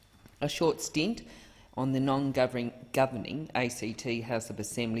 A short stint on the non-governing ACT House of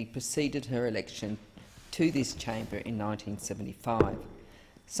Assembly preceded her election to this chamber in 1975.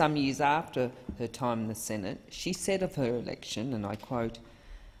 Some years after her time in the Senate, she said of her election, and I quote,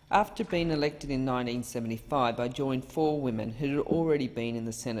 "After being elected in 1975, I joined 4 women who had already been in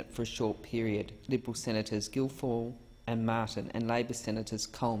the Senate for a short period, Liberal Senators Guilford and Martin and Labor Senators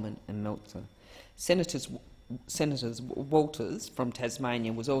Coleman and Meltzer. Senators Walters from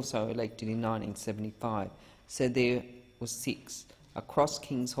Tasmania was also elected in 1975, so there were 6. Across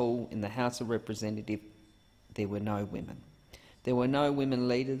Kings Hall in the House of Representatives, there were no women. There were no women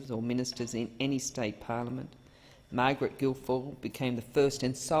leaders or ministers in any state parliament. Margaret Guilford became the first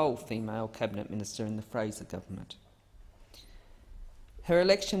and sole female cabinet minister in the Fraser government." Her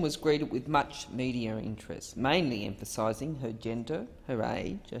election was greeted with much media interest, mainly emphasising her gender, her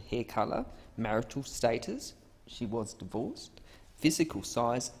age, her hair colour, marital status — she was divorced — physical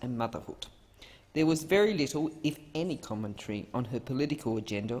size and motherhood. There was very little, if any, commentary on her political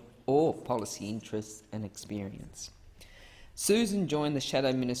agenda or policy interests and experience. Susan joined the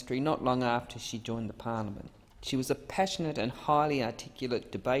Shadow Ministry not long after she joined the Parliament. She was a passionate and highly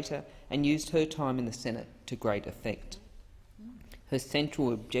articulate debater and used her time in the Senate to great effect. Her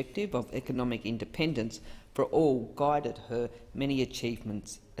central objective of economic independence for all guided her many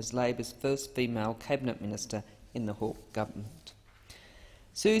achievements as Labor's first female cabinet minister in the Hawke Government.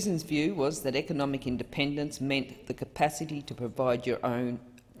 Susan's view was that economic independence meant the capacity to provide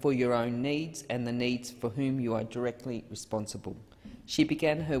for your own needs and the needs for whom you are directly responsible. She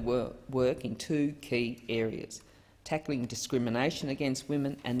began her work in 2 key areas: tackling discrimination against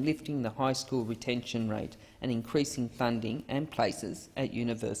women and lifting the high school retention rate and increasing funding and places at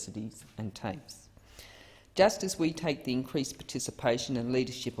universities and TAFEs. Just as we take the increased participation and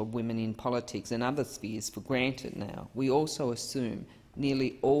leadership of women in politics and other spheres for granted now, we also assume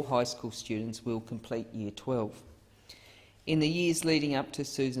nearly all high school students will complete Year 12. In the years leading up to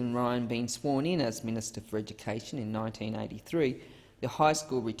Susan Ryan being sworn in as Minister for Education in 1983, the high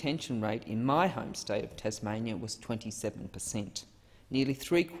school retention rate in my home state of Tasmania was 27%. Nearly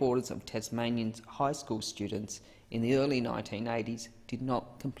 3/4 of Tasmanians' high school students in the early 1980s did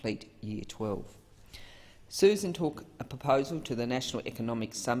not complete Year 12. Susan took a proposal to the National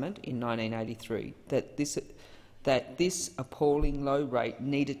Economic Summit in 1983 that this appalling low rate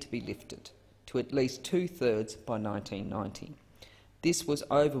needed to be lifted to at least 2/3 by 1990. This was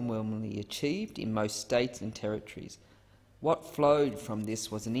overwhelmingly achieved in most states and territories. What flowed from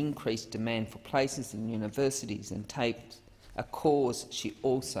this was an increased demand for places in universities and tapes, a cause she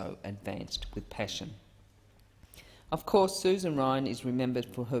also advanced with passion. Of course, Susan Ryan is remembered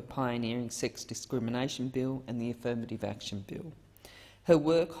for her pioneering Sex Discrimination Bill and the Affirmative Action Bill. Her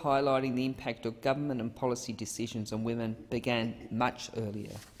work highlighting the impact of government and policy decisions on women began much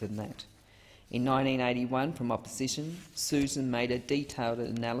earlier than that. In 1981, from opposition, Susan made a detailed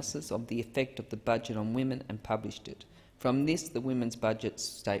analysis of the effect of the budget on women and published it. From this, the Women's Budget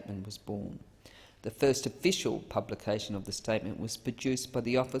Statement was born. The first official publication of the statement was produced by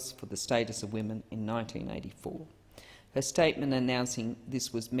the Office for the Status of Women in 1984. Her statement announcing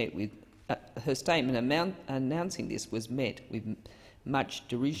this was met with much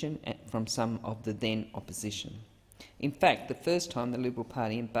derision from some of the then opposition. In fact, the first time the Liberal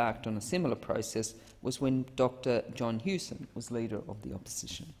Party embarked on a similar process was when Dr John Hewson was leader of the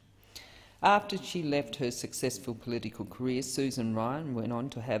opposition. After she left her successful political career, Susan Ryan went on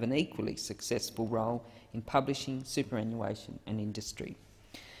to have an equally successful role in publishing, superannuation and industry.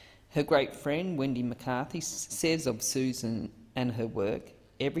 Her great friend Wendy McCarthy says of Susan and her work,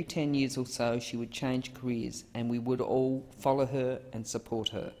 every 10 years or so she would change careers and we would all follow her and support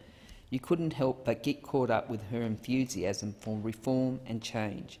her. You couldn't help but get caught up with her enthusiasm for reform and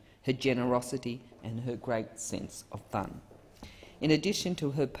change, her generosity and her great sense of fun. In addition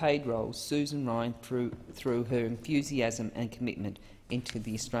to her paid roles, Susan Ryan threw her enthusiasm and commitment into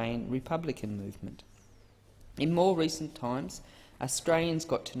the Australian Republican movement. In more recent times, Australians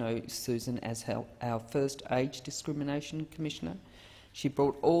got to know Susan as our first Age Discrimination Commissioner. She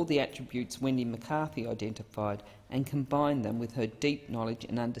brought all the attributes Wendy McCarthy identified and combined them with her deep knowledge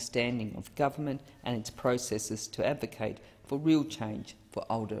and understanding of government and its processes to advocate for real change for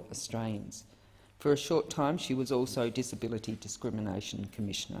older Australians. For a short time, she was also Disability Discrimination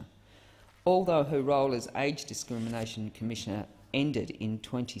Commissioner. Although her role as Age Discrimination Commissioner ended in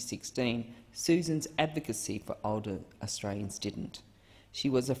 2016, Susan's advocacy for older Australians didn't. She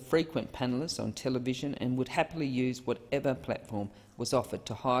was a frequent panellist on television and would happily use whatever platform was offered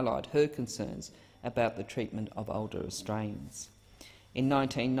to highlight her concerns about the treatment of older Australians. In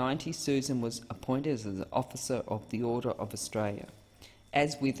 1990, Susan was appointed as an Officer of the Order of Australia.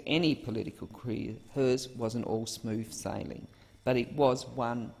 As with any political career, hers wasn't all smooth sailing, but it was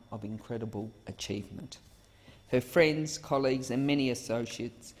one of incredible achievement. Her friends, colleagues and many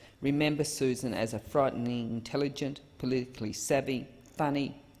associates remember Susan as a frighteningly intelligent, politically savvy,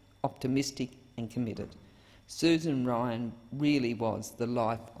 funny, optimistic and committed. Susan Ryan really was the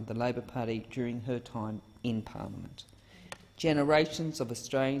life of the Labor Party during her time in Parliament. Generations of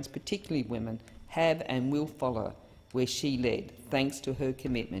Australians, particularly women, have and will follow where she led, thanks to her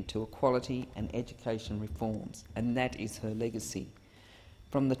commitment to equality and education reforms, and that is her legacy.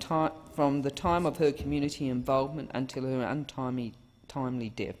 From the time of her community involvement until her untimely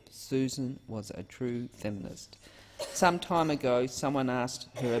death, Susan was a true feminist. Some time ago, someone asked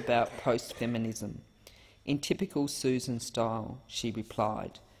her about post-feminism. In typical Susan style, she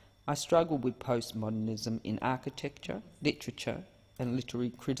replied, "I struggle with postmodernism in architecture, literature and literary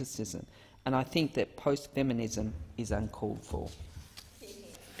criticism, and I think that post-feminism is uncalled for."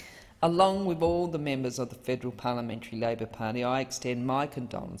 Along with all the members of the Federal Parliamentary Labor Party, I extend my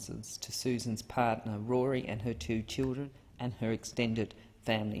condolences to Susan's partner, Rory, and her 2 children, and her extended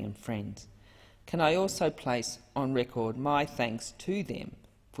family and friends. Can I also place on record my thanks to them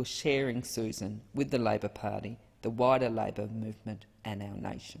for sharing Susan with the Labor Party, the wider Labor movement and our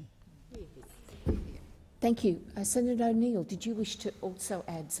nation. Thank you. Senator O'Neill, did you wish to also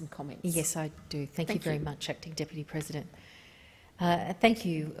add some comments? Yes, I do. Thank you very much, Acting Deputy President. Thank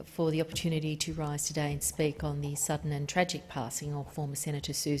you for the opportunity to rise today and speak on the sudden and tragic passing of former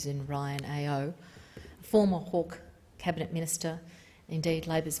Senator Susan Ryan AO, former Hawke Cabinet Minister, indeed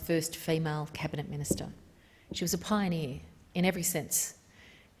Labor's first female Cabinet Minister. She was a pioneer in every sense.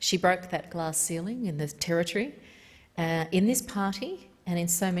 She broke that glass ceiling in the Territory, in this party and in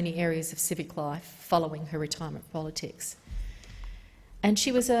so many areas of civic life following her retirement politics. And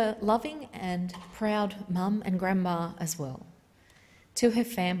she was a loving and proud mum and grandma as well. To her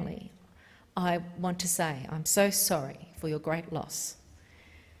family, I want to say I'm so sorry for your great loss.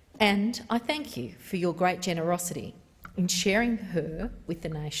 And I thank you for your great generosity in sharing her with the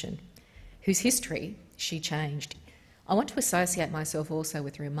nation, whose history she changed. I want to associate myself also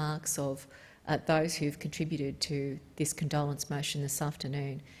with remarks of those who've contributed to this condolence motion this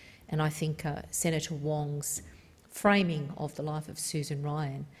afternoon. And I think Senator Wong's framing of the life of Susan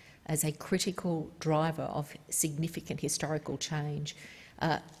Ryan as a critical driver of significant historical change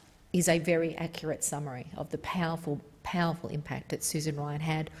is a very accurate summary of the powerful powerful impact that Susan Ryan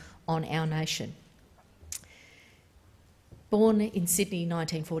had on our nation. Born in Sydney in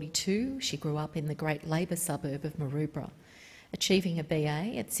 1942, she grew up in the great Labor suburb of Maroubra, achieving a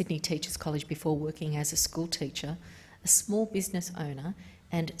BA at Sydney Teachers College before working as a school teacher, a small business owner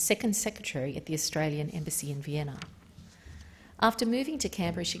and second secretary at the Australian Embassy in Vienna. After moving to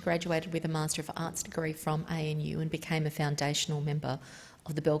Canberra, she graduated with a Master of Arts degree from ANU and became a foundational member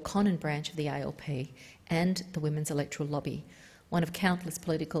of the Belconnen branch of the ALP and the Women's Electoral Lobby, one of countless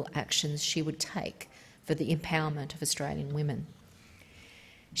political actions she would take for the empowerment of Australian women.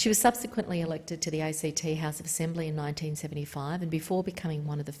 She was subsequently elected to the ACT House of Assembly in 1975, and before becoming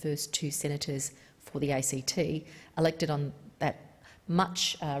one of the first 2 senators for the ACT, elected on that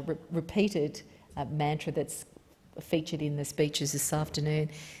much repeated mantra that's featured in the speeches this afternoon,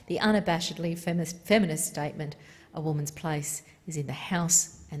 the unabashedly feminist statement, "A woman's place is in the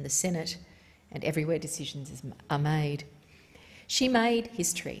House and the Senate, and everywhere decisions are made." She made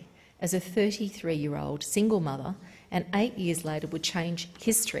history as a 33-year-old single mother, and 8 years later would change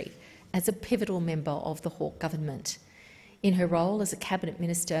history as a pivotal member of the Hawke Government. In her role as a cabinet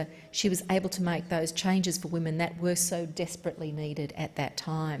minister, she was able to make those changes for women that were so desperately needed at that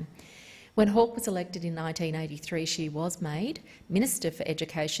time. When Hawke was elected in 1983, she was made Minister for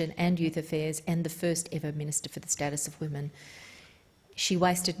Education and Youth Affairs and the first ever Minister for the Status of Women. She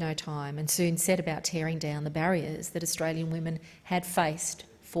wasted no time and soon set about tearing down the barriers that Australian women had faced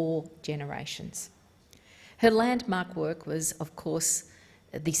for generations. Her landmark work was, of course,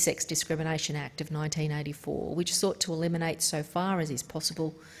 the Sex Discrimination Act of 1984, which sought to eliminate, so far as is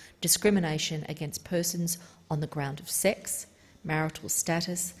possible, discrimination against persons on the ground of sex, marital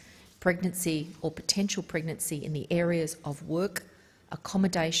status, pregnancy or potential pregnancy in the areas of work,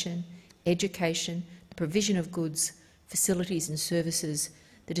 accommodation, education, the provision of goods, facilities and services,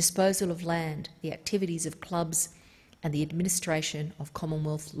 the disposal of land, the activities of clubs, and the administration of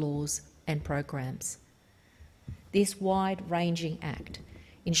Commonwealth laws and programs. This wide-ranging act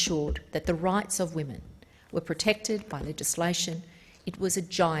ensured that the rights of women were protected by legislation. It was a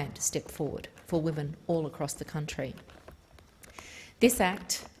giant step forward for women all across the country. This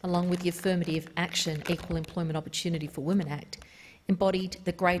Act, along with the Affirmative Action Equal Employment Opportunity for Women Act, embodied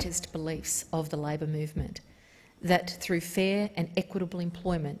the greatest beliefs of the Labor movement, that through fair and equitable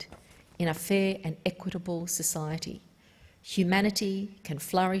employment in a fair and equitable society, humanity can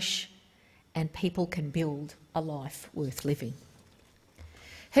flourish and people can build a life worth living.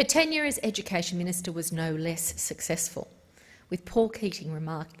 Her tenure as Education Minister was no less successful, with Paul Keating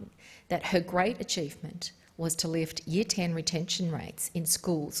remarking that her great achievement was to lift Year 10 retention rates in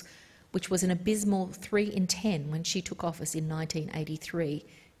schools, which was an abysmal 3 in 10 when she took office in 1983,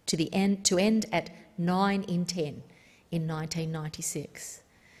 to end at 9 in 10 in 1996.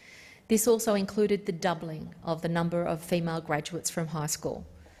 This also included the doubling of the number of female graduates from high school.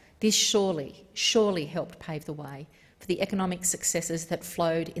 This surely helped pave the way for the economic successes that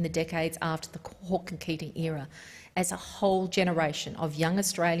flowed in the decades after the Hawke and Keating era, as a whole generation of young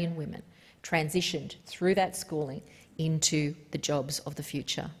Australian women transitioned through that schooling into the jobs of the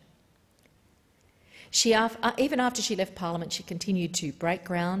future. Even after she left Parliament, she continued to break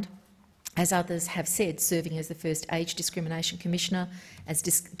ground, as others have said, serving as the first Age Discrimination Commissioner, as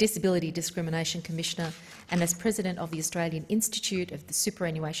Disability Discrimination Commissioner and as President of the Australian Institute of the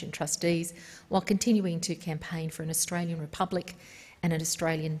Superannuation Trustees, while continuing to campaign for an Australian Republic and an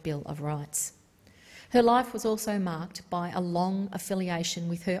Australian Bill of Rights. Her life was also marked by a long affiliation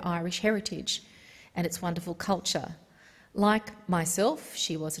with her Irish heritage and its wonderful culture. Like myself,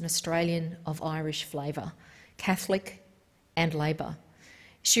 she was an Australian of Irish flavour, Catholic and Labor.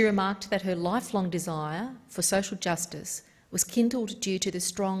 She remarked that her lifelong desire for social justice was kindled due to the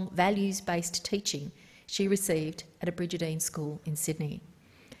strong values-based teaching she received at a Brigidine school in Sydney.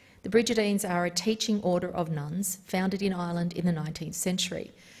 The Brigidines are a teaching order of nuns founded in Ireland in the 19th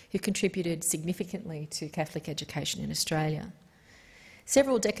century, who contributed significantly to Catholic education in Australia.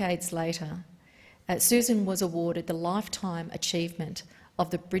 Several decades later, Susan was awarded the Lifetime Achievement of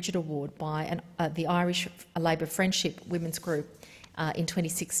the Brigid Award by the Irish Labor Friendship Women's Group in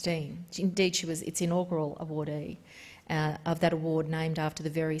 2016. Indeed, she was its inaugural awardee of that award, named after the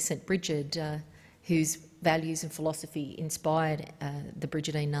very St Brigid whose values and philosophy inspired the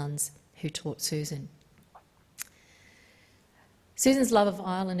Brigidine nuns who taught Susan. Susan's love of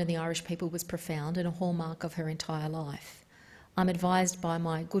Ireland and the Irish people was profound and a hallmark of her entire life. I'm advised by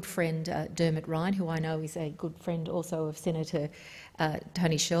my good friend Dermot Ryan, who I know is a good friend also of Senator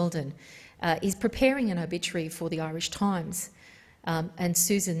Tony Sheldon, is preparing an obituary for the Irish Times, and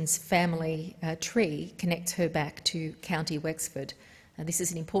Susan's family tree connects her back to County Wexford, This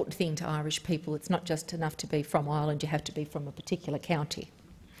is an important thing to Irish people. It's not just enough to be from Ireland, you have to be from a particular county.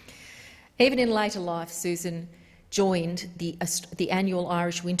 Even in later life, Susan joined the annual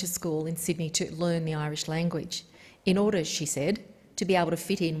Irish Winter School in Sydney to learn the Irish language, in order, she said, to be able to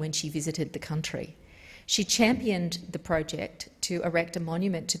fit in when she visited the country. She championed the project to erect a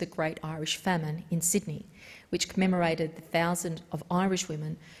monument to the Great Irish Famine in Sydney, which commemorated the thousands of Irish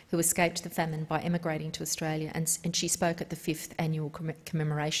women who escaped the famine by emigrating to Australia, and she spoke at the 5th annual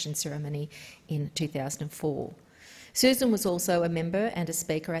commemoration ceremony in 2004. Susan was also a member and a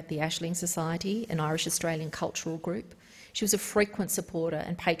speaker at the Aisling Society, an Irish-Australian cultural group. She was a frequent supporter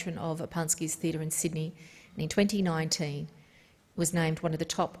and patron of Apunski's Theatre in Sydney, and in 2019 was named one of the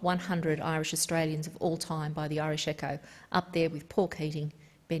top 100 Irish Australians of all time by the Irish Echo, up there with Paul Keating,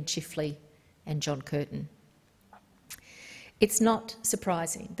 Ben Chifley and John Curtin. It's not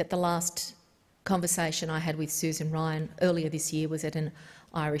surprising that the last conversation I had with Susan Ryan earlier this year was at an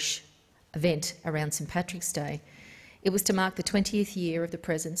Irish event around St Patrick's Day. It was to mark the 20th year of the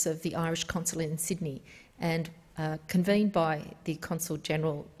presence of the Irish Consulate in Sydney, and convened by the Consul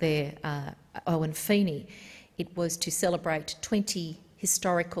General there, Owen Feeney. It was to celebrate 20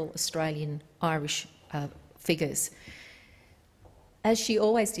 historical Australian Irish figures. As she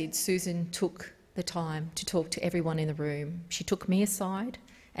always did, Susan took the time to talk to everyone in the room. She took me aside,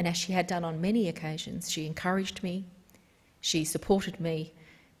 and as she had done on many occasions, she encouraged me, she supported me,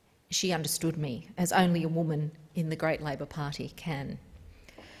 she understood me, as only a woman in the great Labor Party can.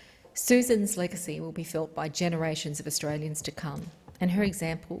 Susan's legacy will be felt by generations of Australians to come, and her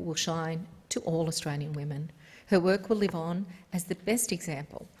example will shine to all Australian women. Her work will live on as the best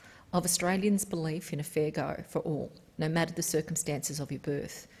example of Australians' belief in a fair go for all, no matter the circumstances of your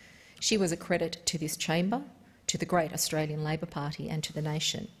birth. She was a credit to this chamber, to the great Australian Labor Party and to the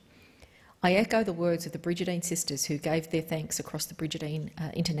nation. I echo the words of the Brigidine sisters who gave their thanks across the Brigidine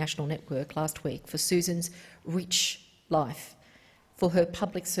International Network last week for Susan's rich life, for her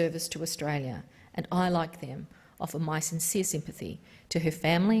public service to Australia, and I, like them, offer my sincere sympathy to her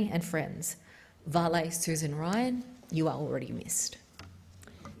family and friends. Vale Susan Ryan, you are already missed.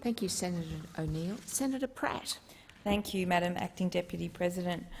 Thank you, Senator O'Neill. Senator Pratt. Thank you, Madam Acting Deputy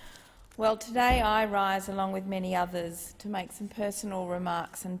President. Well, today I rise, along with many others, to make some personal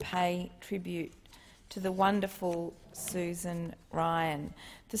remarks and pay tribute to the wonderful Susan Ryan.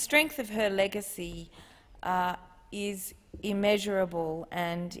 The strength of her legacy is immeasurable,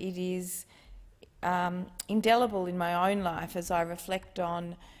 and it is indelible in my own life as I reflect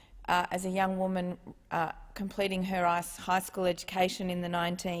on, as a young woman completing her high school education in the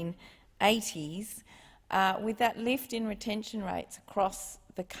 1980s, with that lift in retention rates across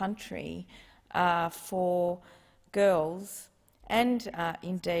the country for girls and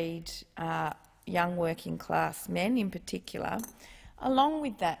indeed young working class men in particular. Along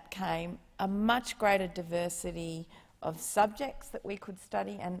with that came a much greater diversity of subjects that we could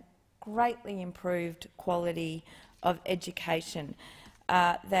study and greatly improved quality of education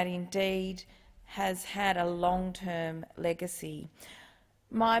that indeed has had a long-term legacy.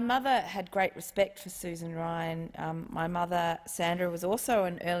 My mother had great respect for Susan Ryan. My mother, Sandra, was also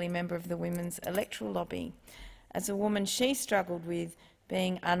an early member of the Women's Electoral Lobby. As a woman, she struggled with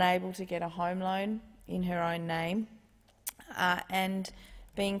being unable to get a home loan in her own name and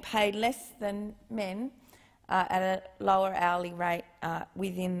being paid less than men at a lower hourly rate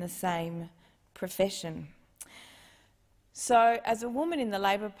within the same profession. So, as a woman in the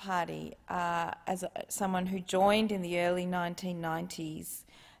Labor Party, someone who joined in the early 1990s,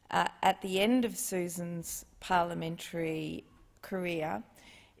 at the end of Susan's parliamentary career,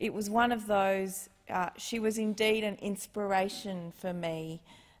 it was one of those, she was indeed an inspiration for me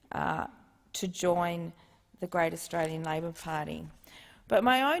to join the Great Australian Labor Party. But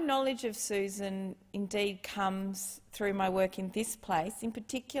my own knowledge of Susan indeed comes through my work in this place, in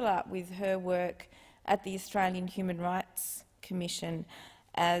particular with her work at the Australian Human Rights Commission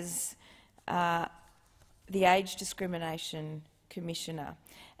as the Age Discrimination Commissioner,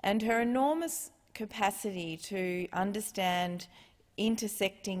 and her enormous capacity to understand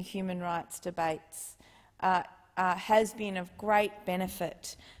intersecting human rights debates has been of great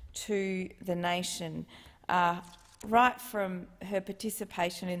benefit to the nation, right from her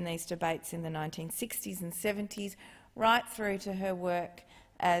participation in these debates in the 1960s and 70s, right through to her work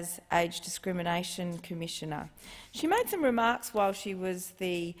as Age Discrimination Commissioner. She made some remarks while she was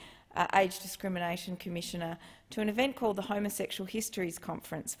the Age Discrimination Commissioner to an event called the Homosexual Histories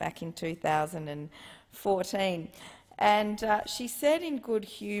Conference back in 2014. And she said in good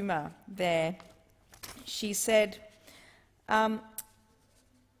humour there, she said,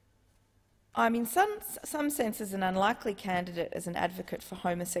 I'm in some senses an unlikely candidate as an advocate for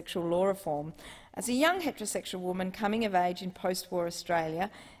homosexual law reform. As a young heterosexual woman coming of age in post-war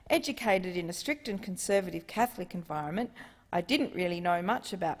Australia, educated in a strict and conservative Catholic environment, I didn't really know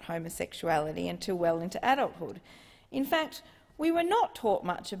much about homosexuality until well into adulthood. In fact, we were not taught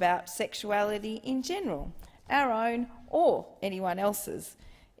much about sexuality in general, our own or anyone else's.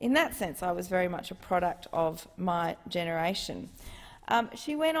 In that sense, I was very much a product of my generation.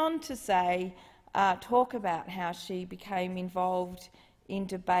 She went on to say, talk about how she became involved in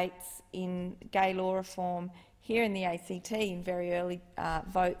debates in gay law reform here in the ACT in very early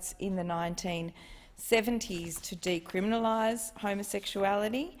votes in the 1970s to decriminalise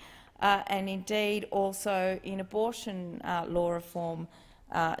homosexuality, and indeed also in abortion law reform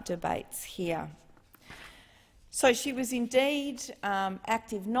debates here. So she was indeed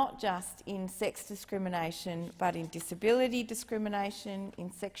active not just in sex discrimination but in disability discrimination,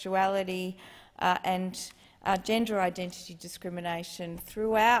 in sexuality and gender identity discrimination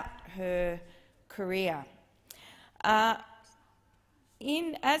throughout her career. As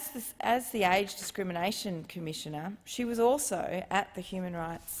the Age Discrimination Commissioner, she was also at the Human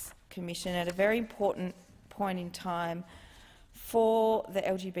Rights Commission at a very important point in time for the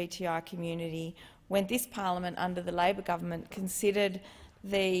LGBTI community, when this parliament, under the Labor government, considered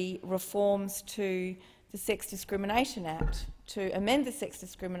the reforms to the Sex Discrimination Act, to amend the Sex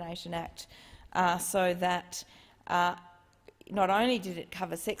Discrimination Act so that not only did it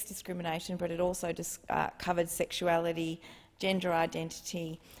cover sex discrimination, but it also covered sexuality, gender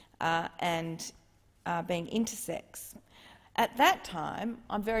identity and being intersex. At that time,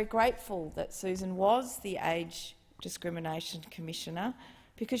 I'm very grateful that Susan was the Age Discrimination Commissioner,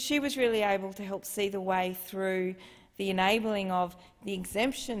 because she was really able to help see the way through the enabling of the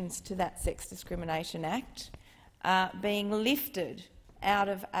exemptions to that Sex Discrimination Act being lifted out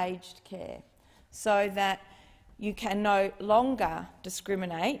of aged care, so that you can no longer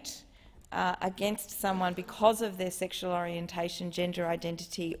discriminate against someone because of their sexual orientation, gender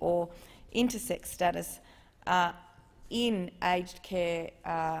identity or intersex status in aged care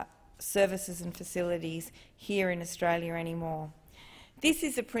services and facilities here in Australia anymore. This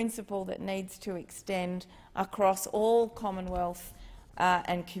is a principle that needs to extend across all Commonwealth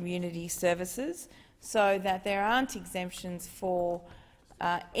and community services, so that there aren't exemptions for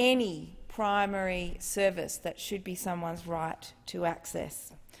any primary service that should be someone's right to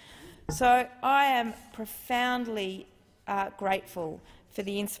access. So I am profoundly grateful for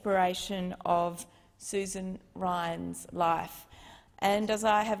the inspiration of Susan Ryan's life. And as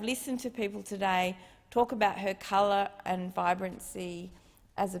I have listened to people today talk about her colour and vibrancy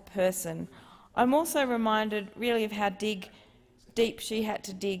as a person, I'm also reminded really of how deep she had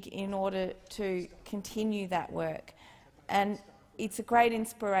to dig in order to continue that work. And it's a great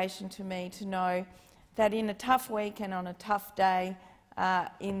inspiration to me to know that in a tough week and on a tough day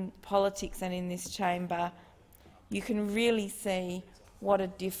in politics and in this chamber, you can really see what a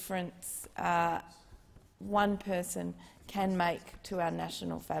difference one person can make to our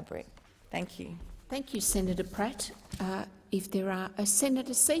national fabric. Thank you. Thank you, Senator Pratt. If there are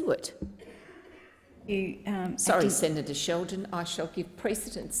Senator Seward. Sorry, Senator Sheldon. I shall give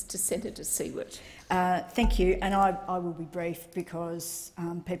precedence to Senator Seward. Thank you, and I will be brief because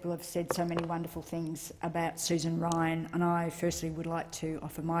people have said so many wonderful things about Susan Ryan, and I firstly would like to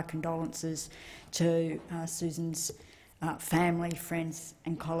offer my condolences to Susan's family, friends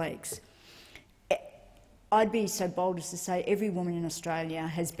and colleagues. I'd be so bold as to say every woman in Australia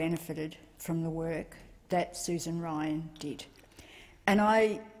has benefited from the work that Susan Ryan did. And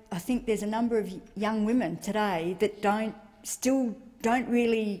I think there's a number of young women today that still don't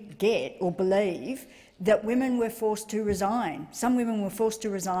really get or believe that women were forced to resign. Some women were forced to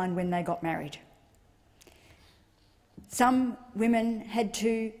resign when they got married. Some women had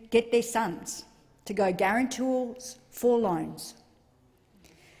to get their sons to go guarantors for loans.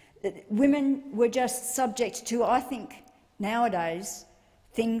 Women were just subject to, I think, nowadays,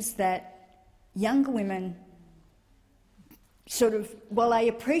 things that younger women sort of, while they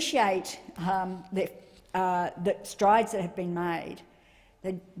appreciate the strides that have been made,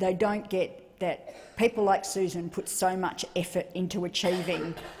 they don't get that people like Susan put so much effort into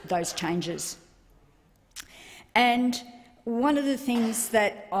achieving those changes. And one of the things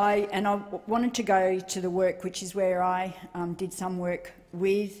that I wanted to go to the work, which is where I did some work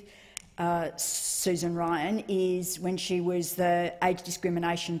with Susan Ryan, is when she was the Age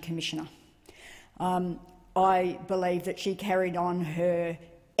Discrimination Commissioner. I believe that she carried on her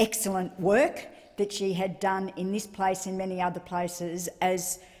excellent work that she had done in this place and many other places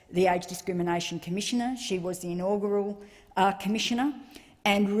as the Age Discrimination Commissioner. She was the inaugural commissioner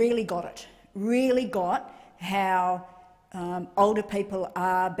and really got it. really got how older people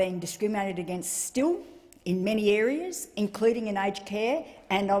are being discriminated against still in many areas, including in aged care,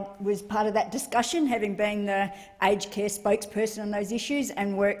 and I was part of that discussion, having been the aged care spokesperson on those issues,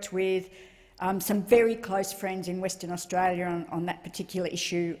 and worked with some very close friends in Western Australia on that particular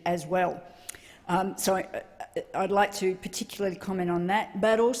issue as well. So I'd like to particularly comment on that,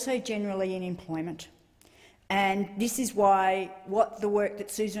 but also generally in employment. And this is why what the work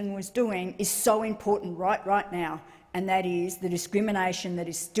that Susan was doing is so important right now, and that is the discrimination that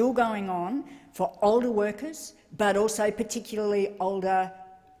is still going on for older workers, but also particularly older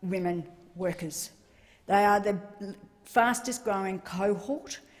women workers. They are the fastest growing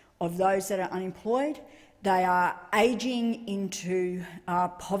cohort of those that are unemployed. They are ageing into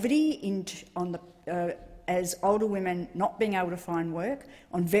poverty as older women not being able to find work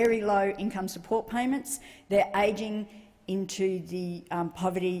on very low income support payments. They're ageing into the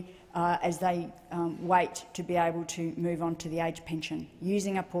poverty as they wait to be able to move on to the age pension,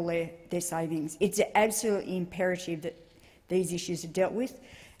 using up all their savings. It's absolutely imperative that these issues are dealt with,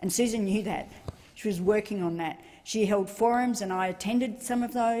 and Susan knew that. She was working on that. She held forums, and I attended some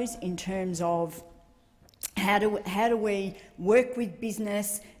of those, in terms of how do we work with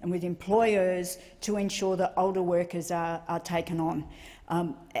business and with employers to ensure that older workers are taken on,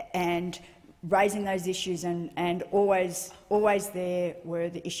 and raising those issues, and always there were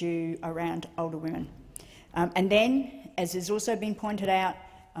the issue around older women. And then, as has also been pointed out,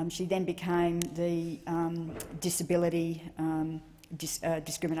 she then became the Disability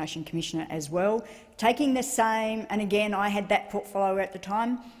Discrimination Commissioner as well, taking the same, and again I had that portfolio at the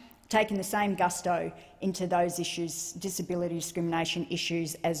time, taking the same gusto into those issues, disability discrimination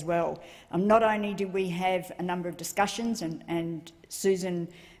issues as well. Not only did we have a number of discussions, and Susan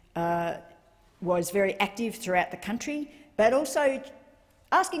was very active throughout the country, but also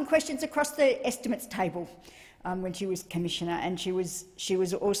asking questions across the estimates table when she was Commissioner, and she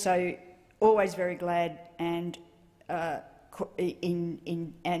was also always very glad and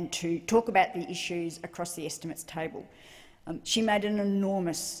to talk about the issues across the estimates table. She made an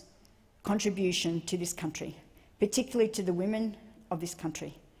enormous contribution to this country, particularly to the women of this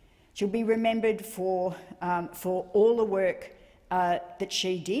country. She'll be remembered for all the work that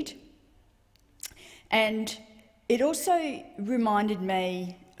she did. And it also reminded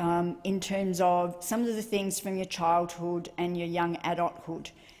me, in terms of some of the things from your childhood and your young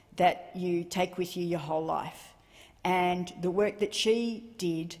adulthood that you take with you your whole life. And the work that she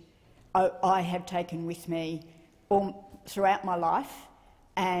did, I have taken with me all throughout my life,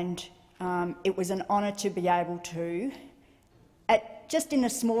 and it was an honour to be able to, just in a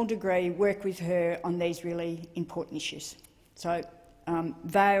small degree, work with her on these really important issues. So,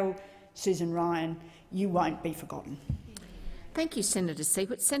 Vale, Susan Ryan, you won't be forgotten. Thank you, Senator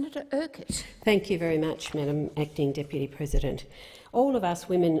Siewert. Senator Urquhart. Thank you very much, Madam Acting Deputy President. All of us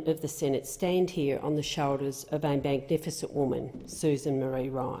women of the Senate stand here on the shoulders of a magnificent woman, Susan Maree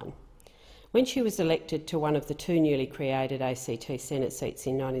Ryan. When she was elected to one of the two newly created ACT Senate seats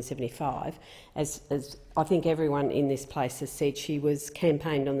in 1975, as I think everyone in this place has said, she was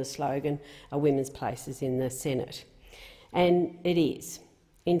campaigned on the slogan, "A women's place is in the Senate." And it is.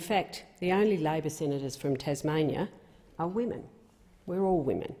 In fact, the only Labor senators from Tasmania are women. We're all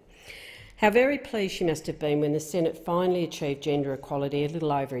women. How very pleased she must have been when the Senate finally achieved gender equality a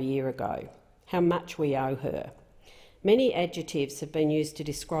little over a year ago. How much we owe her. Many adjectives have been used to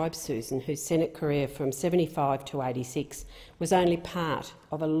describe Susan, whose Senate career from 75 to 86 was only part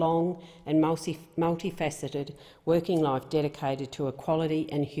of a long and multifaceted working life dedicated to equality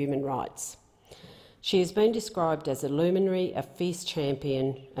and human rights. She has been described as a luminary, a fierce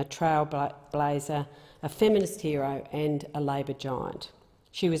champion, a trailblazer, a feminist hero and a Labor giant.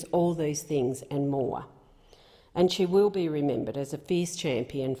 She was all these things and more. And she will be remembered as a fierce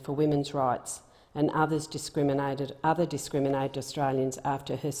champion for women's rights and other discriminated Australians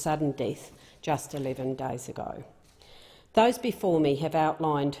after her sudden death just 11 days ago. Those before me have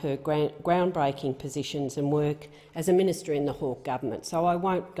outlined her groundbreaking positions and work as a minister in the Hawke Government, so I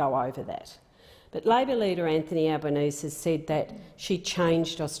won't go over that. But Labor leader Anthony Albanese has said that she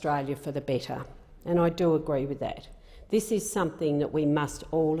changed Australia for the better, and I do agree with that. This is something that we must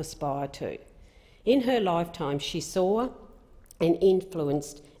all aspire to. In her lifetime, she saw and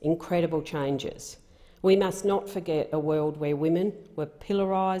influenced incredible changes. We must not forget a world where women were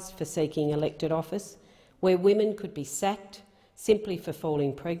pillarised for seeking elected office, where women could be sacked simply for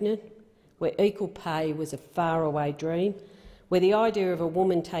falling pregnant, where equal pay was a faraway dream, where the idea of a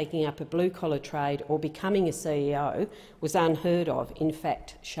woman taking up a blue-collar trade or becoming a CEO was unheard of, in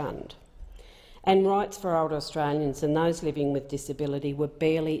fact shunned. and rights for older Australians and those living with disability were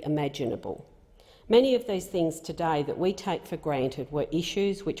barely imaginable. Many of these things today that we take for granted were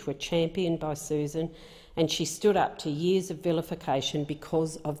issues which were championed by Susan, and she stood up to years of vilification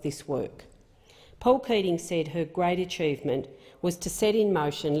because of this work. Paul Keating said her great achievement was to set in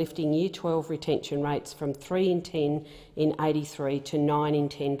motion lifting Year 12 retention rates from 3 in 10 in 83 to 9 in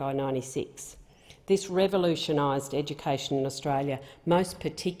 10 by 96. This revolutionised education in Australia, most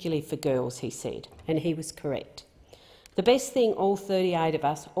particularly for girls, he said, and he was correct. The best thing all 38 of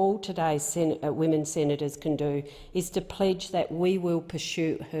us, all today's women senators can do is to pledge that we will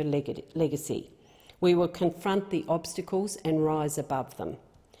pursue her legacy. We will confront the obstacles and rise above them.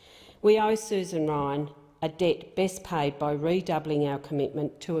 We owe Susan Ryan a debt best paid by redoubling our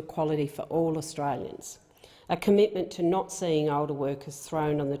commitment to equality for all Australians, a commitment to not seeing older workers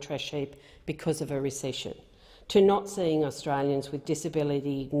thrown on the trash heap because of a recession, to not seeing Australians with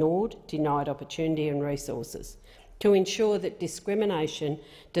disability ignored, denied opportunity and resources, to ensure that discrimination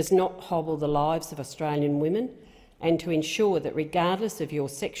does not hobble the lives of Australian women, and to ensure that regardless of your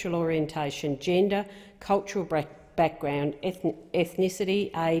sexual orientation, gender, cultural background,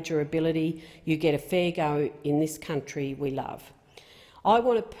 ethnicity, age or ability, you get a fair go in this country we love. I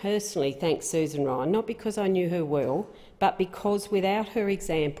want to personally thank Susan Ryan, not because I knew her well, but because without her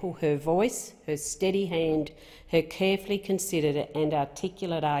example, her voice, her steady hand, her carefully considered and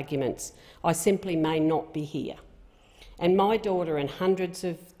articulate arguments, I simply may not be here. And my daughter and hundreds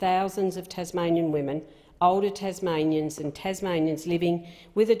of thousands of Tasmanian women, older Tasmanians and Tasmanians living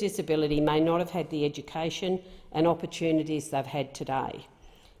with a disability may not have had the education and opportunities they've had today.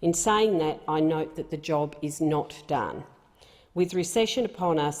 In saying that, I note that the job is not done. With recession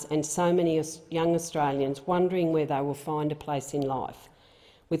upon us and so many young Australians wondering where they will find a place in life,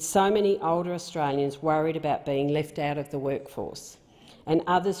 with so many older Australians worried about being left out of the workforce, and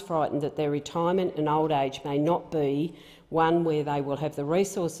others frightened that their retirement and old age may not be one where they will have the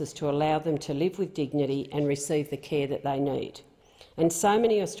resources to allow them to live with dignity and receive the care that they need. And so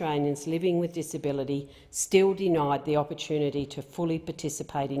many Australians living with disability still denied the opportunity to fully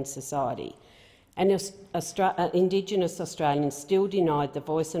participate in society. And Indigenous Australians still denied the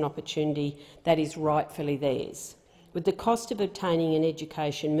voice and opportunity that is rightfully theirs. With the cost of obtaining an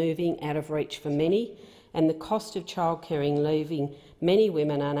education moving out of reach for many, and the cost of childcaring leaving many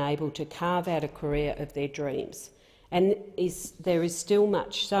women unable to carve out a career of their dreams. And there is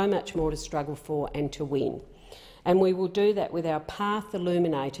still so much more to struggle for and to win. And we will do that with our path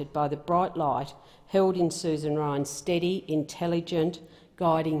illuminated by the bright light held in Susan Ryan's steady, intelligent,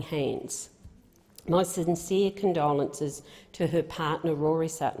 guiding hands. My sincere condolences to her partner Rory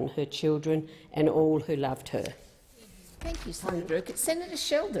Sutton, her children and all who loved her. Thank you, Senator Urquhart. Senator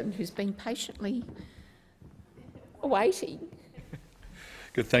Sheldon, who's been patiently waiting.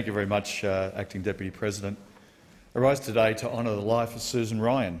 Good. Thank you very much, Acting Deputy President. I rise today to honour the life of Susan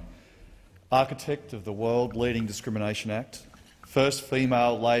Ryan, architect of the world-leading Discrimination Act, first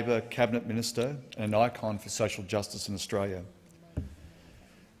female Labor Cabinet Minister and an icon for social justice in Australia.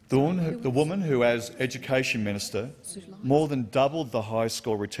 The woman who, as Education Minister, more than doubled the high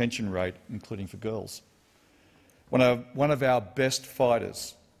school retention rate, including for girls. One of our best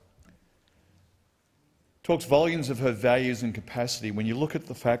fighters. Talks volumes of her values and capacity when you look at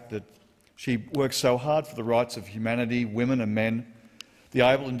the fact that she works so hard for the rights of humanity, women and men, the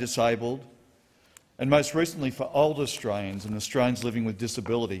able and disabled, and most recently for older Australians and Australians living with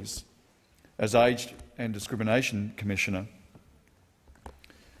disabilities as Age and Discrimination Commissioner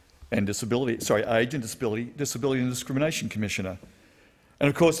and Disability and Discrimination Commissioner. And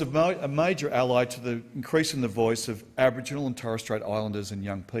of course a major ally to the increase in the voice of Aboriginal and Torres Strait Islanders and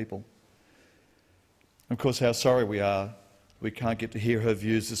young people. Of course, how sorry we are we can't get to hear her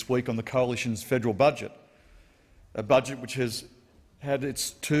views this week on the Coalition's federal budget, a budget which has had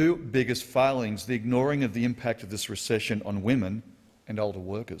its two biggest failings, the ignoring of the impact of this recession on women and older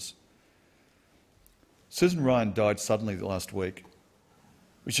workers. Susan Ryan died suddenly last week.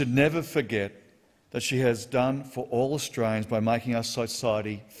 We should never forget that she has done for all Australians by making our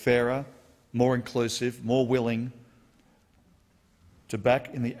society fairer, more inclusive, more willing to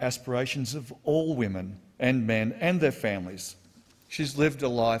back in the aspirations of all women and men and their families. She's lived a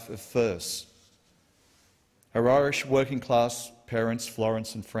life of firsts. Her Irish working-class parents,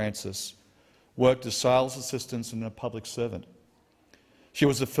 Florence and Francis, worked as sales assistants and a public servant. She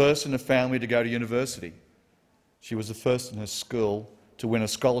was the first in her family to go to university. She was the first in her school to win a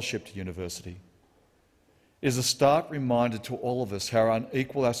scholarship to university. It is a stark reminder to all of us how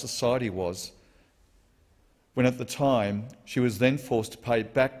unequal our society was when at the time she was then forced to pay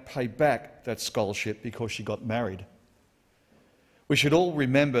back that scholarship because she got married. We should all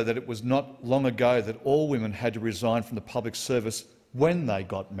remember that it was not long ago that all women had to resign from the public service when they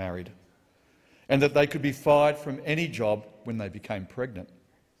got married, and that they could be fired from any job when they became pregnant.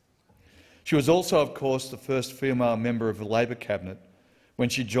 She was also, of course, the first female member of the Labor cabinet when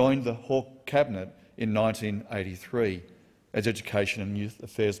she joined the Hawke Government in 1983 as Education and Youth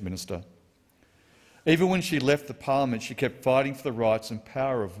Affairs Minister. Even when she left the parliament, she kept fighting for the rights and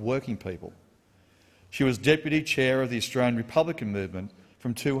power of working people. She was Deputy Chair of the Australian Republican Movement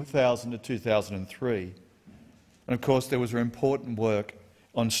from 2000 to 2003. And of course, there was her important work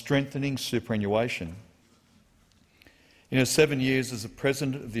on strengthening superannuation. In her 7 years as the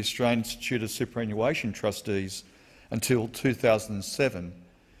President of the Australian Institute of Superannuation Trustees until 2007,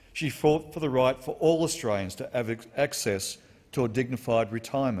 she fought for the right for all Australians to have access to a dignified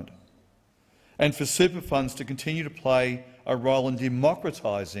retirement, and for super funds to continue to play a role in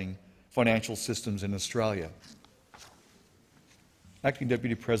democratising financial systems in Australia. Acting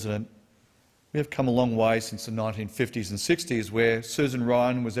Deputy President, we have come a long way since the 1950s and 60s, where Susan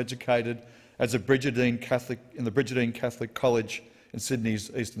Ryan was educated as a Brigidine Catholic in the Brigidine Catholic College in Sydney's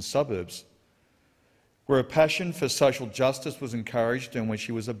eastern suburbs, where a passion for social justice was encouraged and where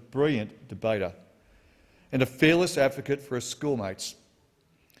she was a brilliant debater and a fearless advocate for her schoolmates.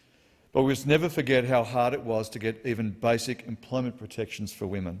 But we must never forget how hard it was to get even basic employment protections for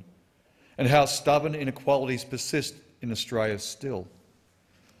women, and how stubborn inequalities persist in Australia still,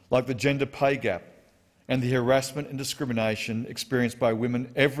 like the gender pay gap and the harassment and discrimination experienced by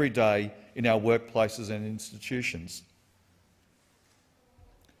women every day in our workplaces and institutions.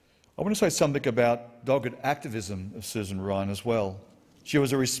 I want to say something about dogged activism of Susan Ryan as well. She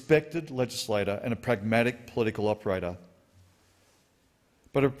was a respected legislator and a pragmatic political operator.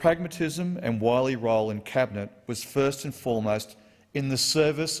 But her pragmatism and wily role in Cabinet was first and foremost in the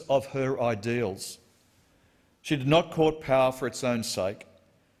service of her ideals. She did not court power for its own sake.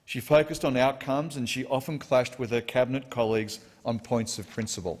 She focused on outcomes, and she often clashed with her Cabinet colleagues on points of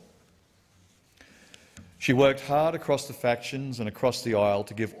principle. She worked hard across the factions and across the aisle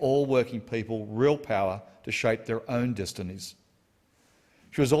to give all working people real power to shape their own destinies.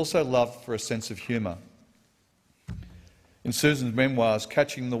 She was also loved for a sense of humour. In Susan's memoirs,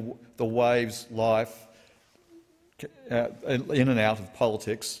 Catching the Waves Life in and Out of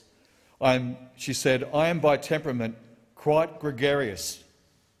Politics, she said, "I am by temperament quite gregarious,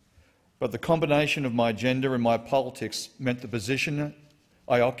 but the combination of my gender and my politics meant the position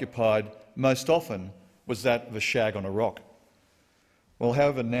I occupied most often was that of a shag on a rock." Well,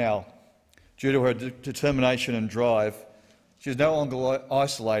 however, now, due to her determination and drive, she is no longer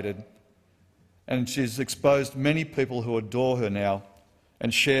isolated, and she's exposed many people who adore her now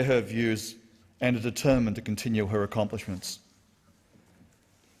and share her views and are determined to continue her accomplishments.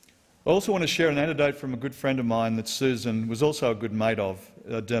 I also want to share an anecdote from a good friend of mine that Susan was also a good mate of,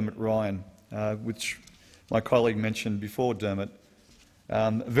 Dermot Ryan, which my colleague mentioned before Dermot.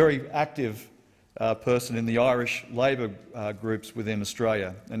 A very active person in the Irish Labor groups within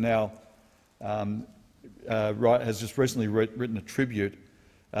Australia, and now has just recently written a tribute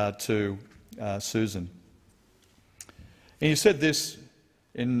to Susan. And he said this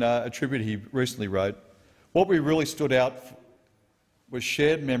in a tribute he recently wrote: "What we really stood out was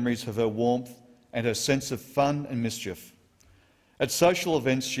shared memories of her warmth and her sense of fun and mischief. At social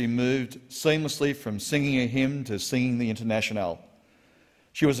events she moved seamlessly from singing a hymn to singing the Internationale.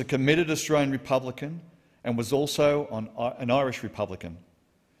 She was a committed Australian Republican and was also an Irish Republican.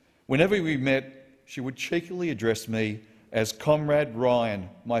 Whenever we met, she would cheekily address me as Comrade Ryan,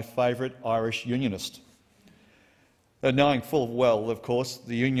 my favourite Irish unionist." Knowing full well, of course,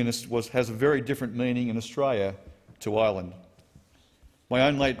 the unionist has a very different meaning in Australia to Ireland. My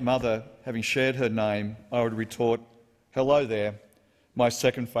own late mother, having shared her name, I would retort, "Hello there, my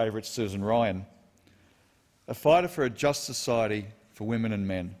second favourite Susan Ryan." A fighter for a just society for women and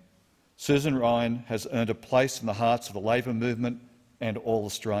men, Susan Ryan has earned a place in the hearts of the Labor movement and all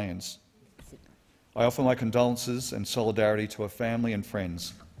Australians. I offer my condolences and solidarity to her family and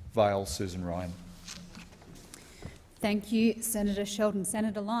friends. Vale Susan Ryan. Thank you, Senator Sheldon.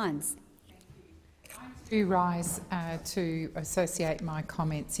 Senator Lyons. I do rise to associate my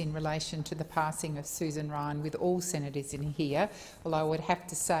comments in relation to the passing of Susan Ryan with all senators in here, although I would have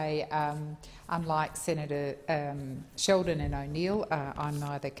to say, unlike Senator Sheldon and O'Neill, I'm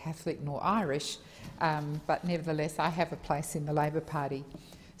neither Catholic nor Irish, but nevertheless I have a place in the Labor Party.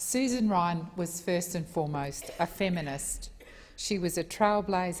 Susan Ryan was first and foremost a feminist. She was a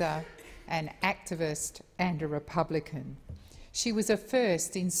trailblazer, an activist and a Republican. She was a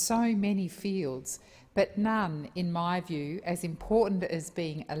first in so many fields, but none, in my view, as important as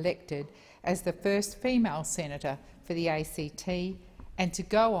being elected as the first female senator for the ACT and to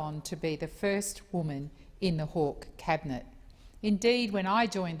go on to be the first woman in the Hawke Cabinet. Indeed, when I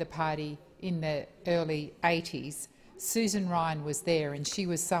joined the party in the early 80s, Susan Ryan was there, and she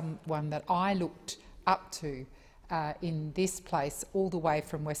was someone that I looked up to in this place all the way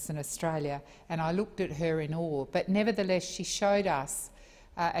from Western Australia, and I looked at her in awe. But nevertheless, she showed us,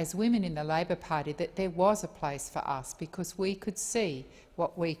 as women in the Labor Party, that there was a place for us because we could see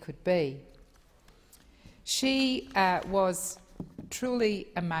what we could be. She was truly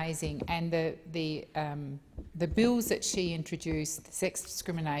amazing, and the bills that she introduced, the Sex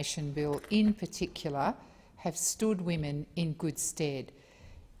Discrimination Bill in particular, have stood women in good stead,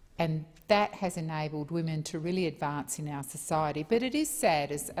 and that has enabled women to really advance in our society. But it is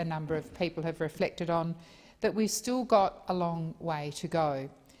sad, as a number of people have reflected on, that we've still got a long way to go.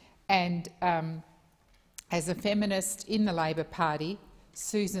 And as a feminist in the Labor Party,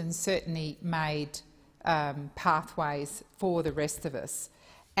 Susan certainly made pathways for the rest of us,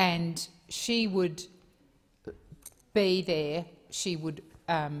 and she would be there. She would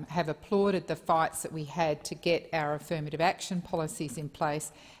have applauded the fights that we had to get our affirmative action policies in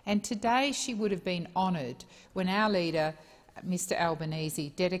place, and today she would have been honoured when our leader, Mr Albanese,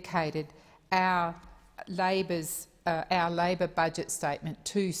 dedicated our Labor budget statement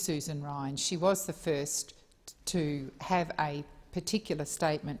to Susan Ryan. She was the first to have a particular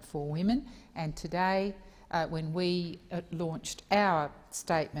statement for women, and today, when we launched our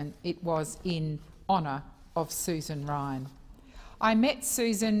statement, it was in honour of Susan Ryan. I met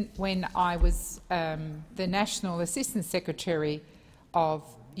Susan when I was the National Assistant Secretary of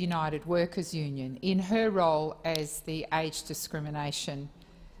United Workers Union, in her role as the Age Discrimination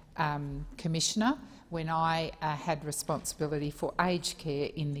Commissioner, when I had responsibility for aged care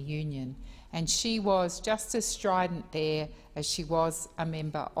in the union. And she was just as strident there as she was a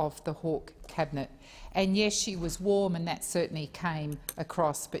member of the Hawke Cabinet. And yes, she was warm, and that certainly came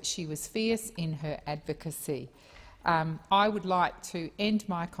across, but she was fierce in her advocacy. I would like to end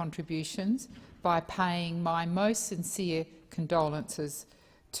my contributions by paying my most sincere condolences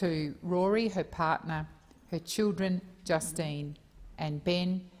to Rory, her partner, her children Justine and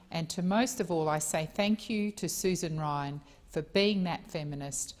Ben, and to most of all I say thank you to Susan Ryan for being that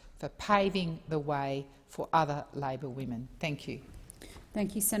feminist, for paving the way for other Labor women. Thank you.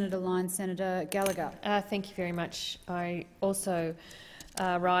 Thank you, Senator Lyons. Senator Gallagher. Thank you very much. I also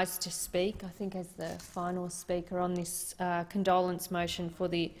rise to speak, I think, as the final speaker on this condolence motion for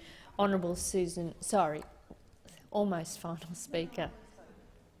the Honourable Susan... Sorry, almost final speaker.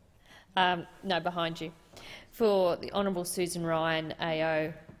 No, behind you. For the Honourable Susan Ryan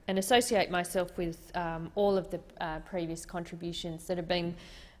AO, and associate myself with all of the previous contributions that have been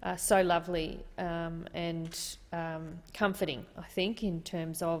so lovely and comforting, I think, in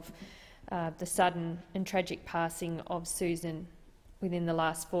terms of the sudden and tragic passing of Susan within the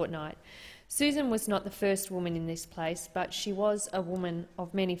last fortnight. Susan was not the first woman in this place, but she was a woman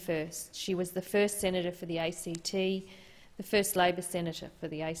of many firsts. She was the first senator for the ACT, the first Labor senator for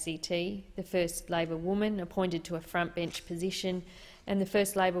the ACT, the first Labor woman appointed to a front bench position, and the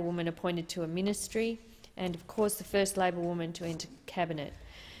first Labor woman appointed to a ministry, and of course the first Labor woman to enter cabinet.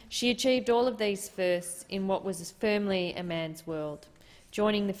 She achieved all of these firsts in what was firmly a man's world,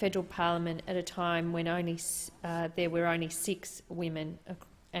 joining the federal parliament at a time when there were only 6 women,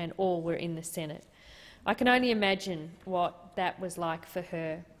 and all were in the Senate. I can only imagine what that was like for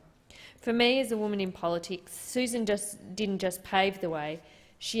her. For me, as a woman in politics, Susan didn't just pave the way,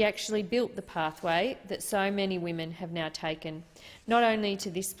 she actually built the pathway that so many women have now taken, not only to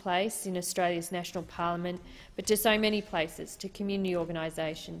this place in Australia's national parliament, but to so many places, to community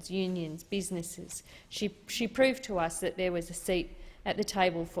organisations, unions, businesses. She proved to us that there was a seat at the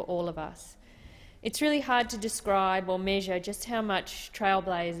table for all of us. It's really hard to describe or measure just how much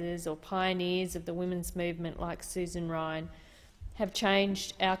trailblazers or pioneers of the women's movement like Susan Ryan have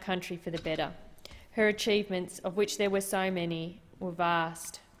changed our country for the better. Her achievements, of which there were so many, were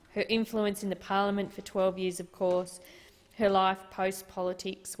vast. Her influence in the parliament for 12 years, of course, her life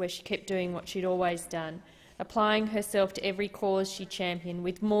post-politics, where she kept doing what she'd always done, applying herself to every cause she championed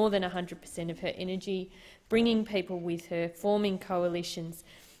with more than 100% of her energy, bringing people with her, forming coalitions,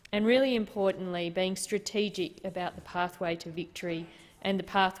 and really importantly, being strategic about the pathway to victory and the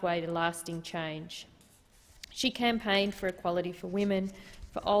pathway to lasting change. She campaigned for equality for women,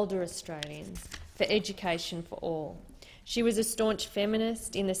 for older Australians, for education for all. She was a staunch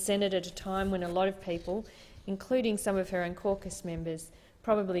feminist in the Senate at a time when a lot of people, including some of her own caucus members,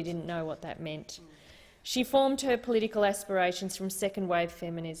 probably didn't know what that meant. She formed her political aspirations from second-wave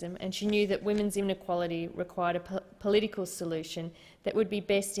feminism, and she knew that women's inequality required a political solution that would be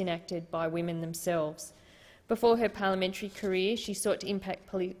best enacted by women themselves. Before her parliamentary career, she sought to impact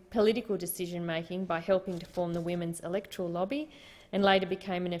political decision-making by helping to form the Women's Electoral Lobby, and later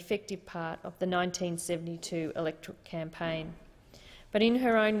became an effective part of the 1972 electoral campaign. But in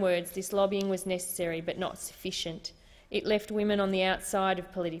her own words, this lobbying was necessary but not sufficient. It left women on the outside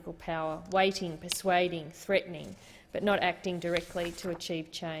of political power, waiting, persuading, threatening, but not acting directly to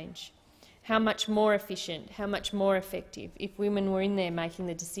achieve change. How much more efficient, how much more effective if women were in there making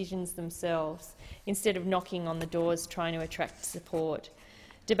the decisions themselves, instead of knocking on the doors trying to attract support.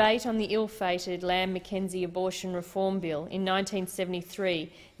 Debate on the ill-fated Lamb-McKenzie abortion reform bill in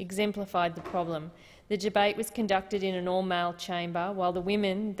 1973 exemplified the problem. The debate was conducted in an all-male chamber, while the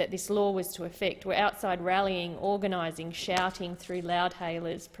women that this law was to affect were outside rallying, organising, shouting through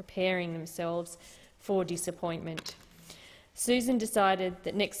loudhailers, preparing themselves for disappointment. Susan decided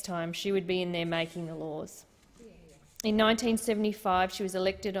that next time she would be in there making the laws. In 1975, she was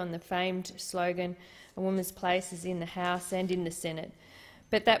elected on the famed slogan, "A woman's place is in the House and in the Senate."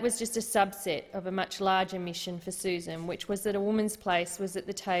 But that was just a subset of a much larger mission for Susan, which was that a woman's place was at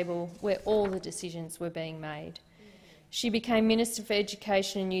the table where all the decisions were being made. She became Minister for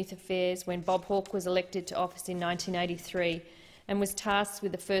Education and Youth Affairs when Bob Hawke was elected to office in 1983 and was tasked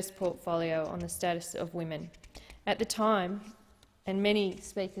with the first portfolio on the status of women. At the time, and many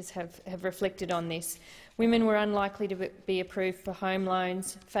speakers have reflected on this, women were unlikely to be approved for home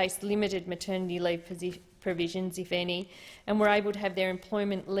loans, faced limited maternity leave provisions, if any, and were able to have their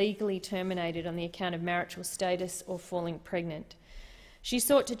employment legally terminated on the account of marital status or falling pregnant. She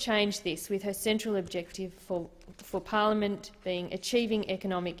sought to change this, with her central objective for Parliament being achieving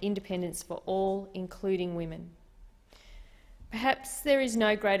economic independence for all, including women. Perhaps there is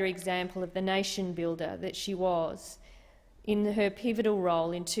no greater example of the nation builder that she was in her pivotal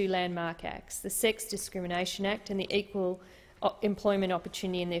role in two landmark acts, the Sex Discrimination Act and the Equal Employment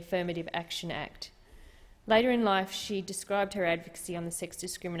Opportunity and the Affirmative Action Act. Later in life, she described her advocacy on the Sex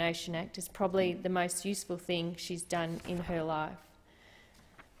Discrimination Act as probably the most useful thing she's done in her life.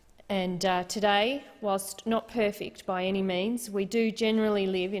 And today, whilst not perfect by any means, we do generally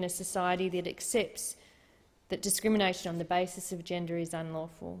live in a society that accepts that discrimination on the basis of gender is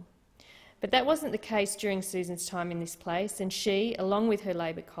unlawful. But that wasn't the case during Susan's time in this place, and she, along with her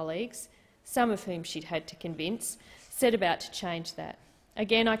Labor colleagues, some of whom she'd had to convince, set about to change that.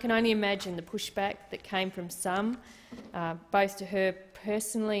 Again, I can only imagine the pushback that came from some, both to her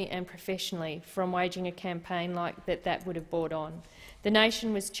personally and professionally, from waging a campaign like that would have brought on. The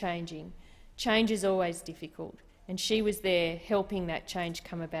nation was changing. Change is always difficult, and she was there helping that change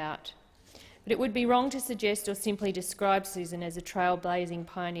come about. But it would be wrong to suggest or simply describe Susan as a trailblazing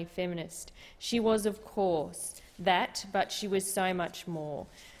pioneer feminist. She was, of course, that, but she was so much more.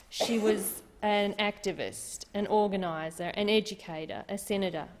 She was an activist, an organiser, an educator, a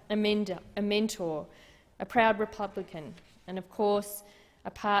senator, a mentor, a proud Republican, and, of course,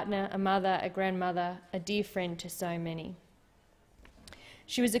 a partner, a mother, a grandmother, a dear friend to so many.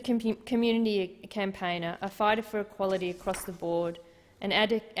 She was a community campaigner, a fighter for equality across the board, an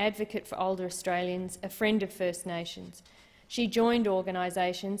advocate for older Australians, a friend of First Nations. She joined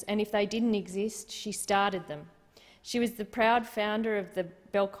organisations, and if they didn't exist, she started them. She was the proud founder of the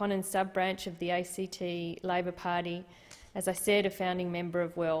Belconnen sub-branch of the ACT Labor Party, as I said, a founding member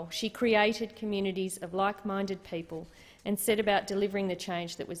of WELL. She created communities of like-minded people and set about delivering the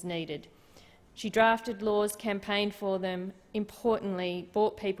change that was needed. She drafted laws, campaigned for them, importantly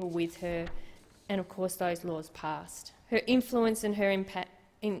brought people with her, and of course those laws passed. Her influence and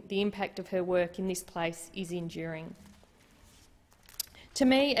the impact of her work in this place is enduring. To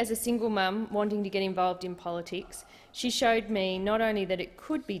me, as a single mum wanting to get involved in politics, she showed me not only that it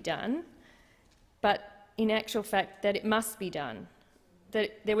could be done, but in actual fact that it must be done,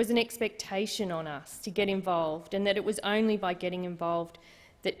 that there was an expectation on us to get involved, and that it was only by getting involved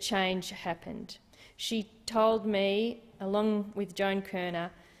that change happened. She told me, along with Joan Kerner,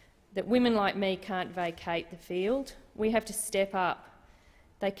 that women like me can't vacate the field. We have to step up.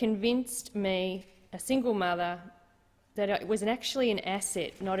 They convinced me, a single mother, that it was actually an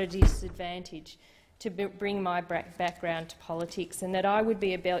asset, not a disadvantage, to bring my background to politics, and that I would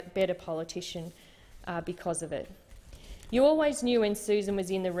be a better politician because of it. You always knew when Susan was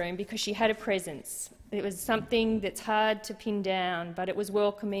in the room because she had a presence. It was something that's hard to pin down, but it was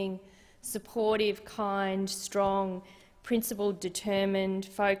welcoming, supportive, kind, strong, principled, determined,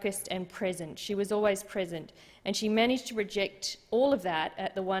 focused and present. She was always present, and she managed to project all of that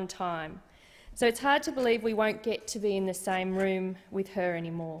at the one time. So it's hard to believe we won't get to be in the same room with her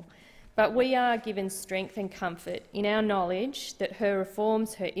anymore. But we are given strength and comfort in our knowledge that her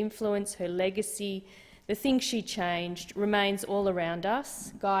reforms, her influence, her legacy, the things she changed, remains all around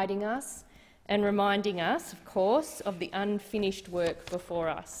us, guiding us and reminding us, of course, of the unfinished work before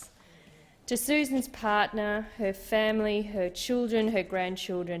us. To Susan's partner, her family, her children, her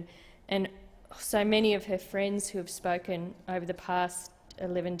grandchildren, and so many of her friends who have spoken over the past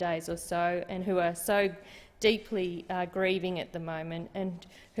 11 days or so and who are so deeply grieving at the moment and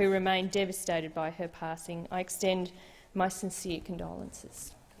who remain devastated by her passing, I extend my sincere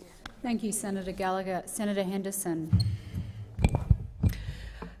condolences. Thank you, Senator Gallagher. Senator Henderson.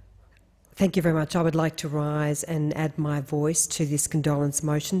 Thank you very much. I would like to rise and add my voice to this condolence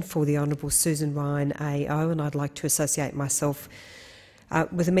motion for the Honourable Susan Ryan AO, and I'd like to associate myself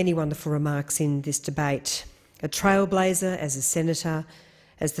with the many wonderful remarks in this debate. A trailblazer as a senator,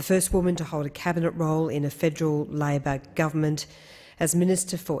 as the first woman to hold a cabinet role in a federal Labor government, as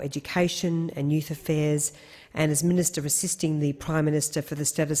Minister for Education and Youth Affairs, and as Minister assisting the Prime Minister for the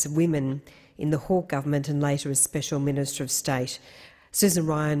Status of Women in the Hawke Government and later as Special Minister of State. Susan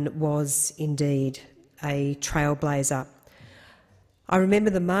Ryan was indeed a trailblazer. I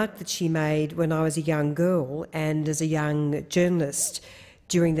remember the mark that she made when I was a young girl and as a young journalist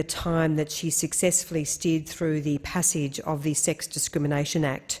during the time that she successfully steered through the passage of the Sex Discrimination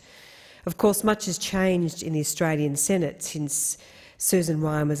Act. Of course, much has changed in the Australian Senate since Susan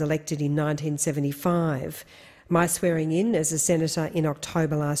Ryan was elected in 1975. My swearing in as a senator in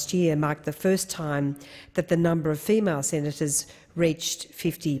October last year marked the first time that the number of female senators reached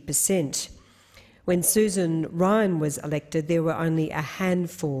 50%. When Susan Ryan was elected, there were only a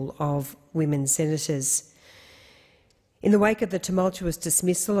handful of women senators. In the wake of the tumultuous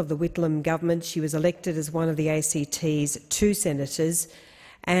dismissal of the Whitlam government, she was elected as one of the ACT's 2 senators,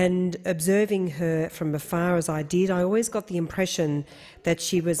 and observing her from afar as I did, I always got the impression that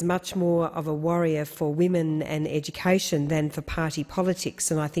she was much more of a warrior for women and education than for party politics,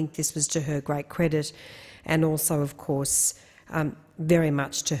 and I think this was to her great credit and also, of course, very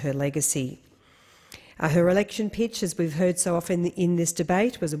much to her legacy. Her election pitch, as we've heard so often in this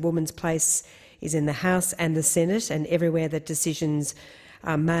debate, was a woman's place is in the House and the Senate and everywhere that decisions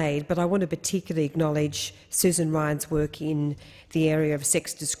are made. But I want to particularly acknowledge Susan Ryan's work in the area of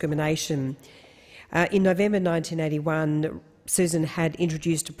sex discrimination. In November 1981, Susan had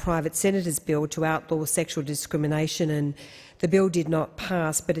introduced a private senator's bill to outlaw sexual discrimination, and the bill did not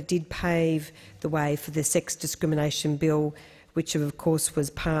pass, but it did pave the way for the Sex Discrimination Bill, which of course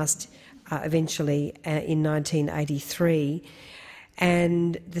was passed eventually in 1983.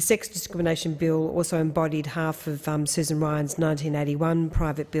 And the Sex Discrimination Bill also embodied half of Susan Ryan's 1981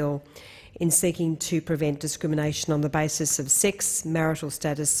 private bill in seeking to prevent discrimination on the basis of sex, marital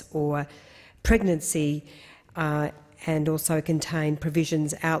status or pregnancy, and also contained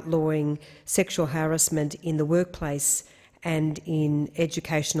provisions outlawing sexual harassment in the workplace and in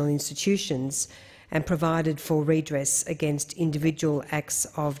educational institutions, and provided for redress against individual acts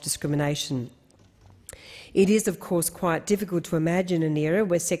of discrimination. It is, of course, quite difficult to imagine an era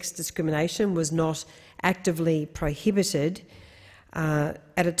where sex discrimination was not actively prohibited, at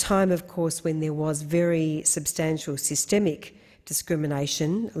a time, of course, when there was very substantial systemic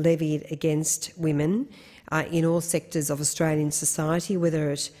discrimination levied against women in all sectors of Australian society,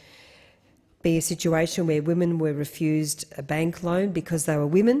 whether it be a situation where women were refused a bank loan because they were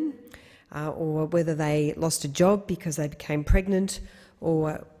women, or whether they lost a job because they became pregnant,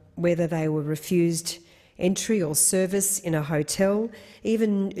 or whether they were refused entry or service in a hotel.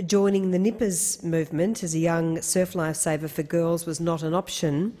 Even joining the Nippers movement as a young surf lifesaver for girls was not an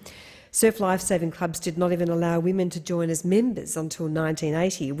option. Surf lifesaving clubs did not even allow women to join as members until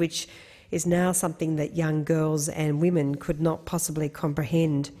 1980, which is now something that young girls and women could not possibly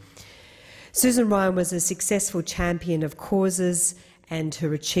comprehend. Susan Ryan was a successful champion of causes, and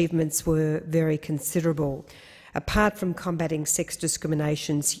her achievements were very considerable. Apart from combating sex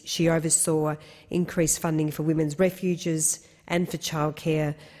discrimination, she oversaw increased funding for women's refuges and for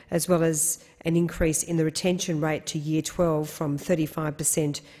childcare, as well as an increase in the retention rate to Year 12 from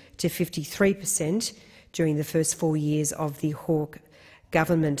 35% to 53% during the first 4 years of the Hawke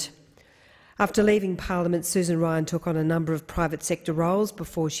Government. After leaving Parliament, Susan Ryan took on a number of private sector roles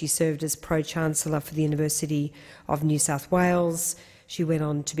before she served as Pro-Chancellor for the University of New South Wales. She went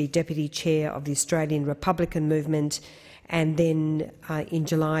on to be Deputy Chair of the Australian Republican Movement, and then in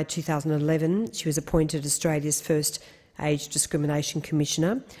July 2011 she was appointed Australia's first Age Discrimination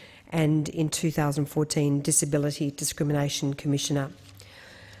Commissioner, and in 2014 Disability Discrimination Commissioner.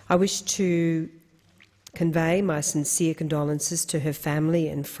 I wish to convey my sincere condolences to her family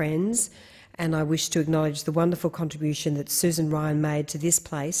and friends, and I wish to acknowledge the wonderful contribution that Susan Ryan made to this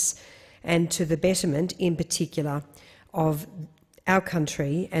place and to the betterment, in particular, of our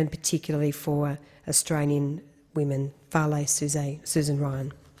country and particularly for Australian women. Vale Susan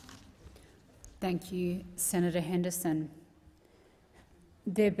Ryan. Thank you, Senator Henderson.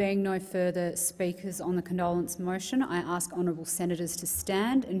 There being no further speakers on the condolence motion, I ask honourable senators to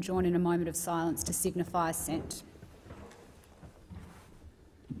stand and join in a moment of silence to signify assent.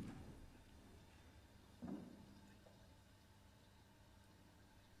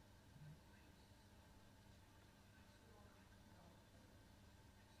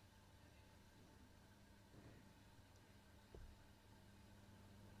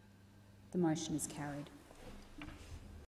 The motion is carried.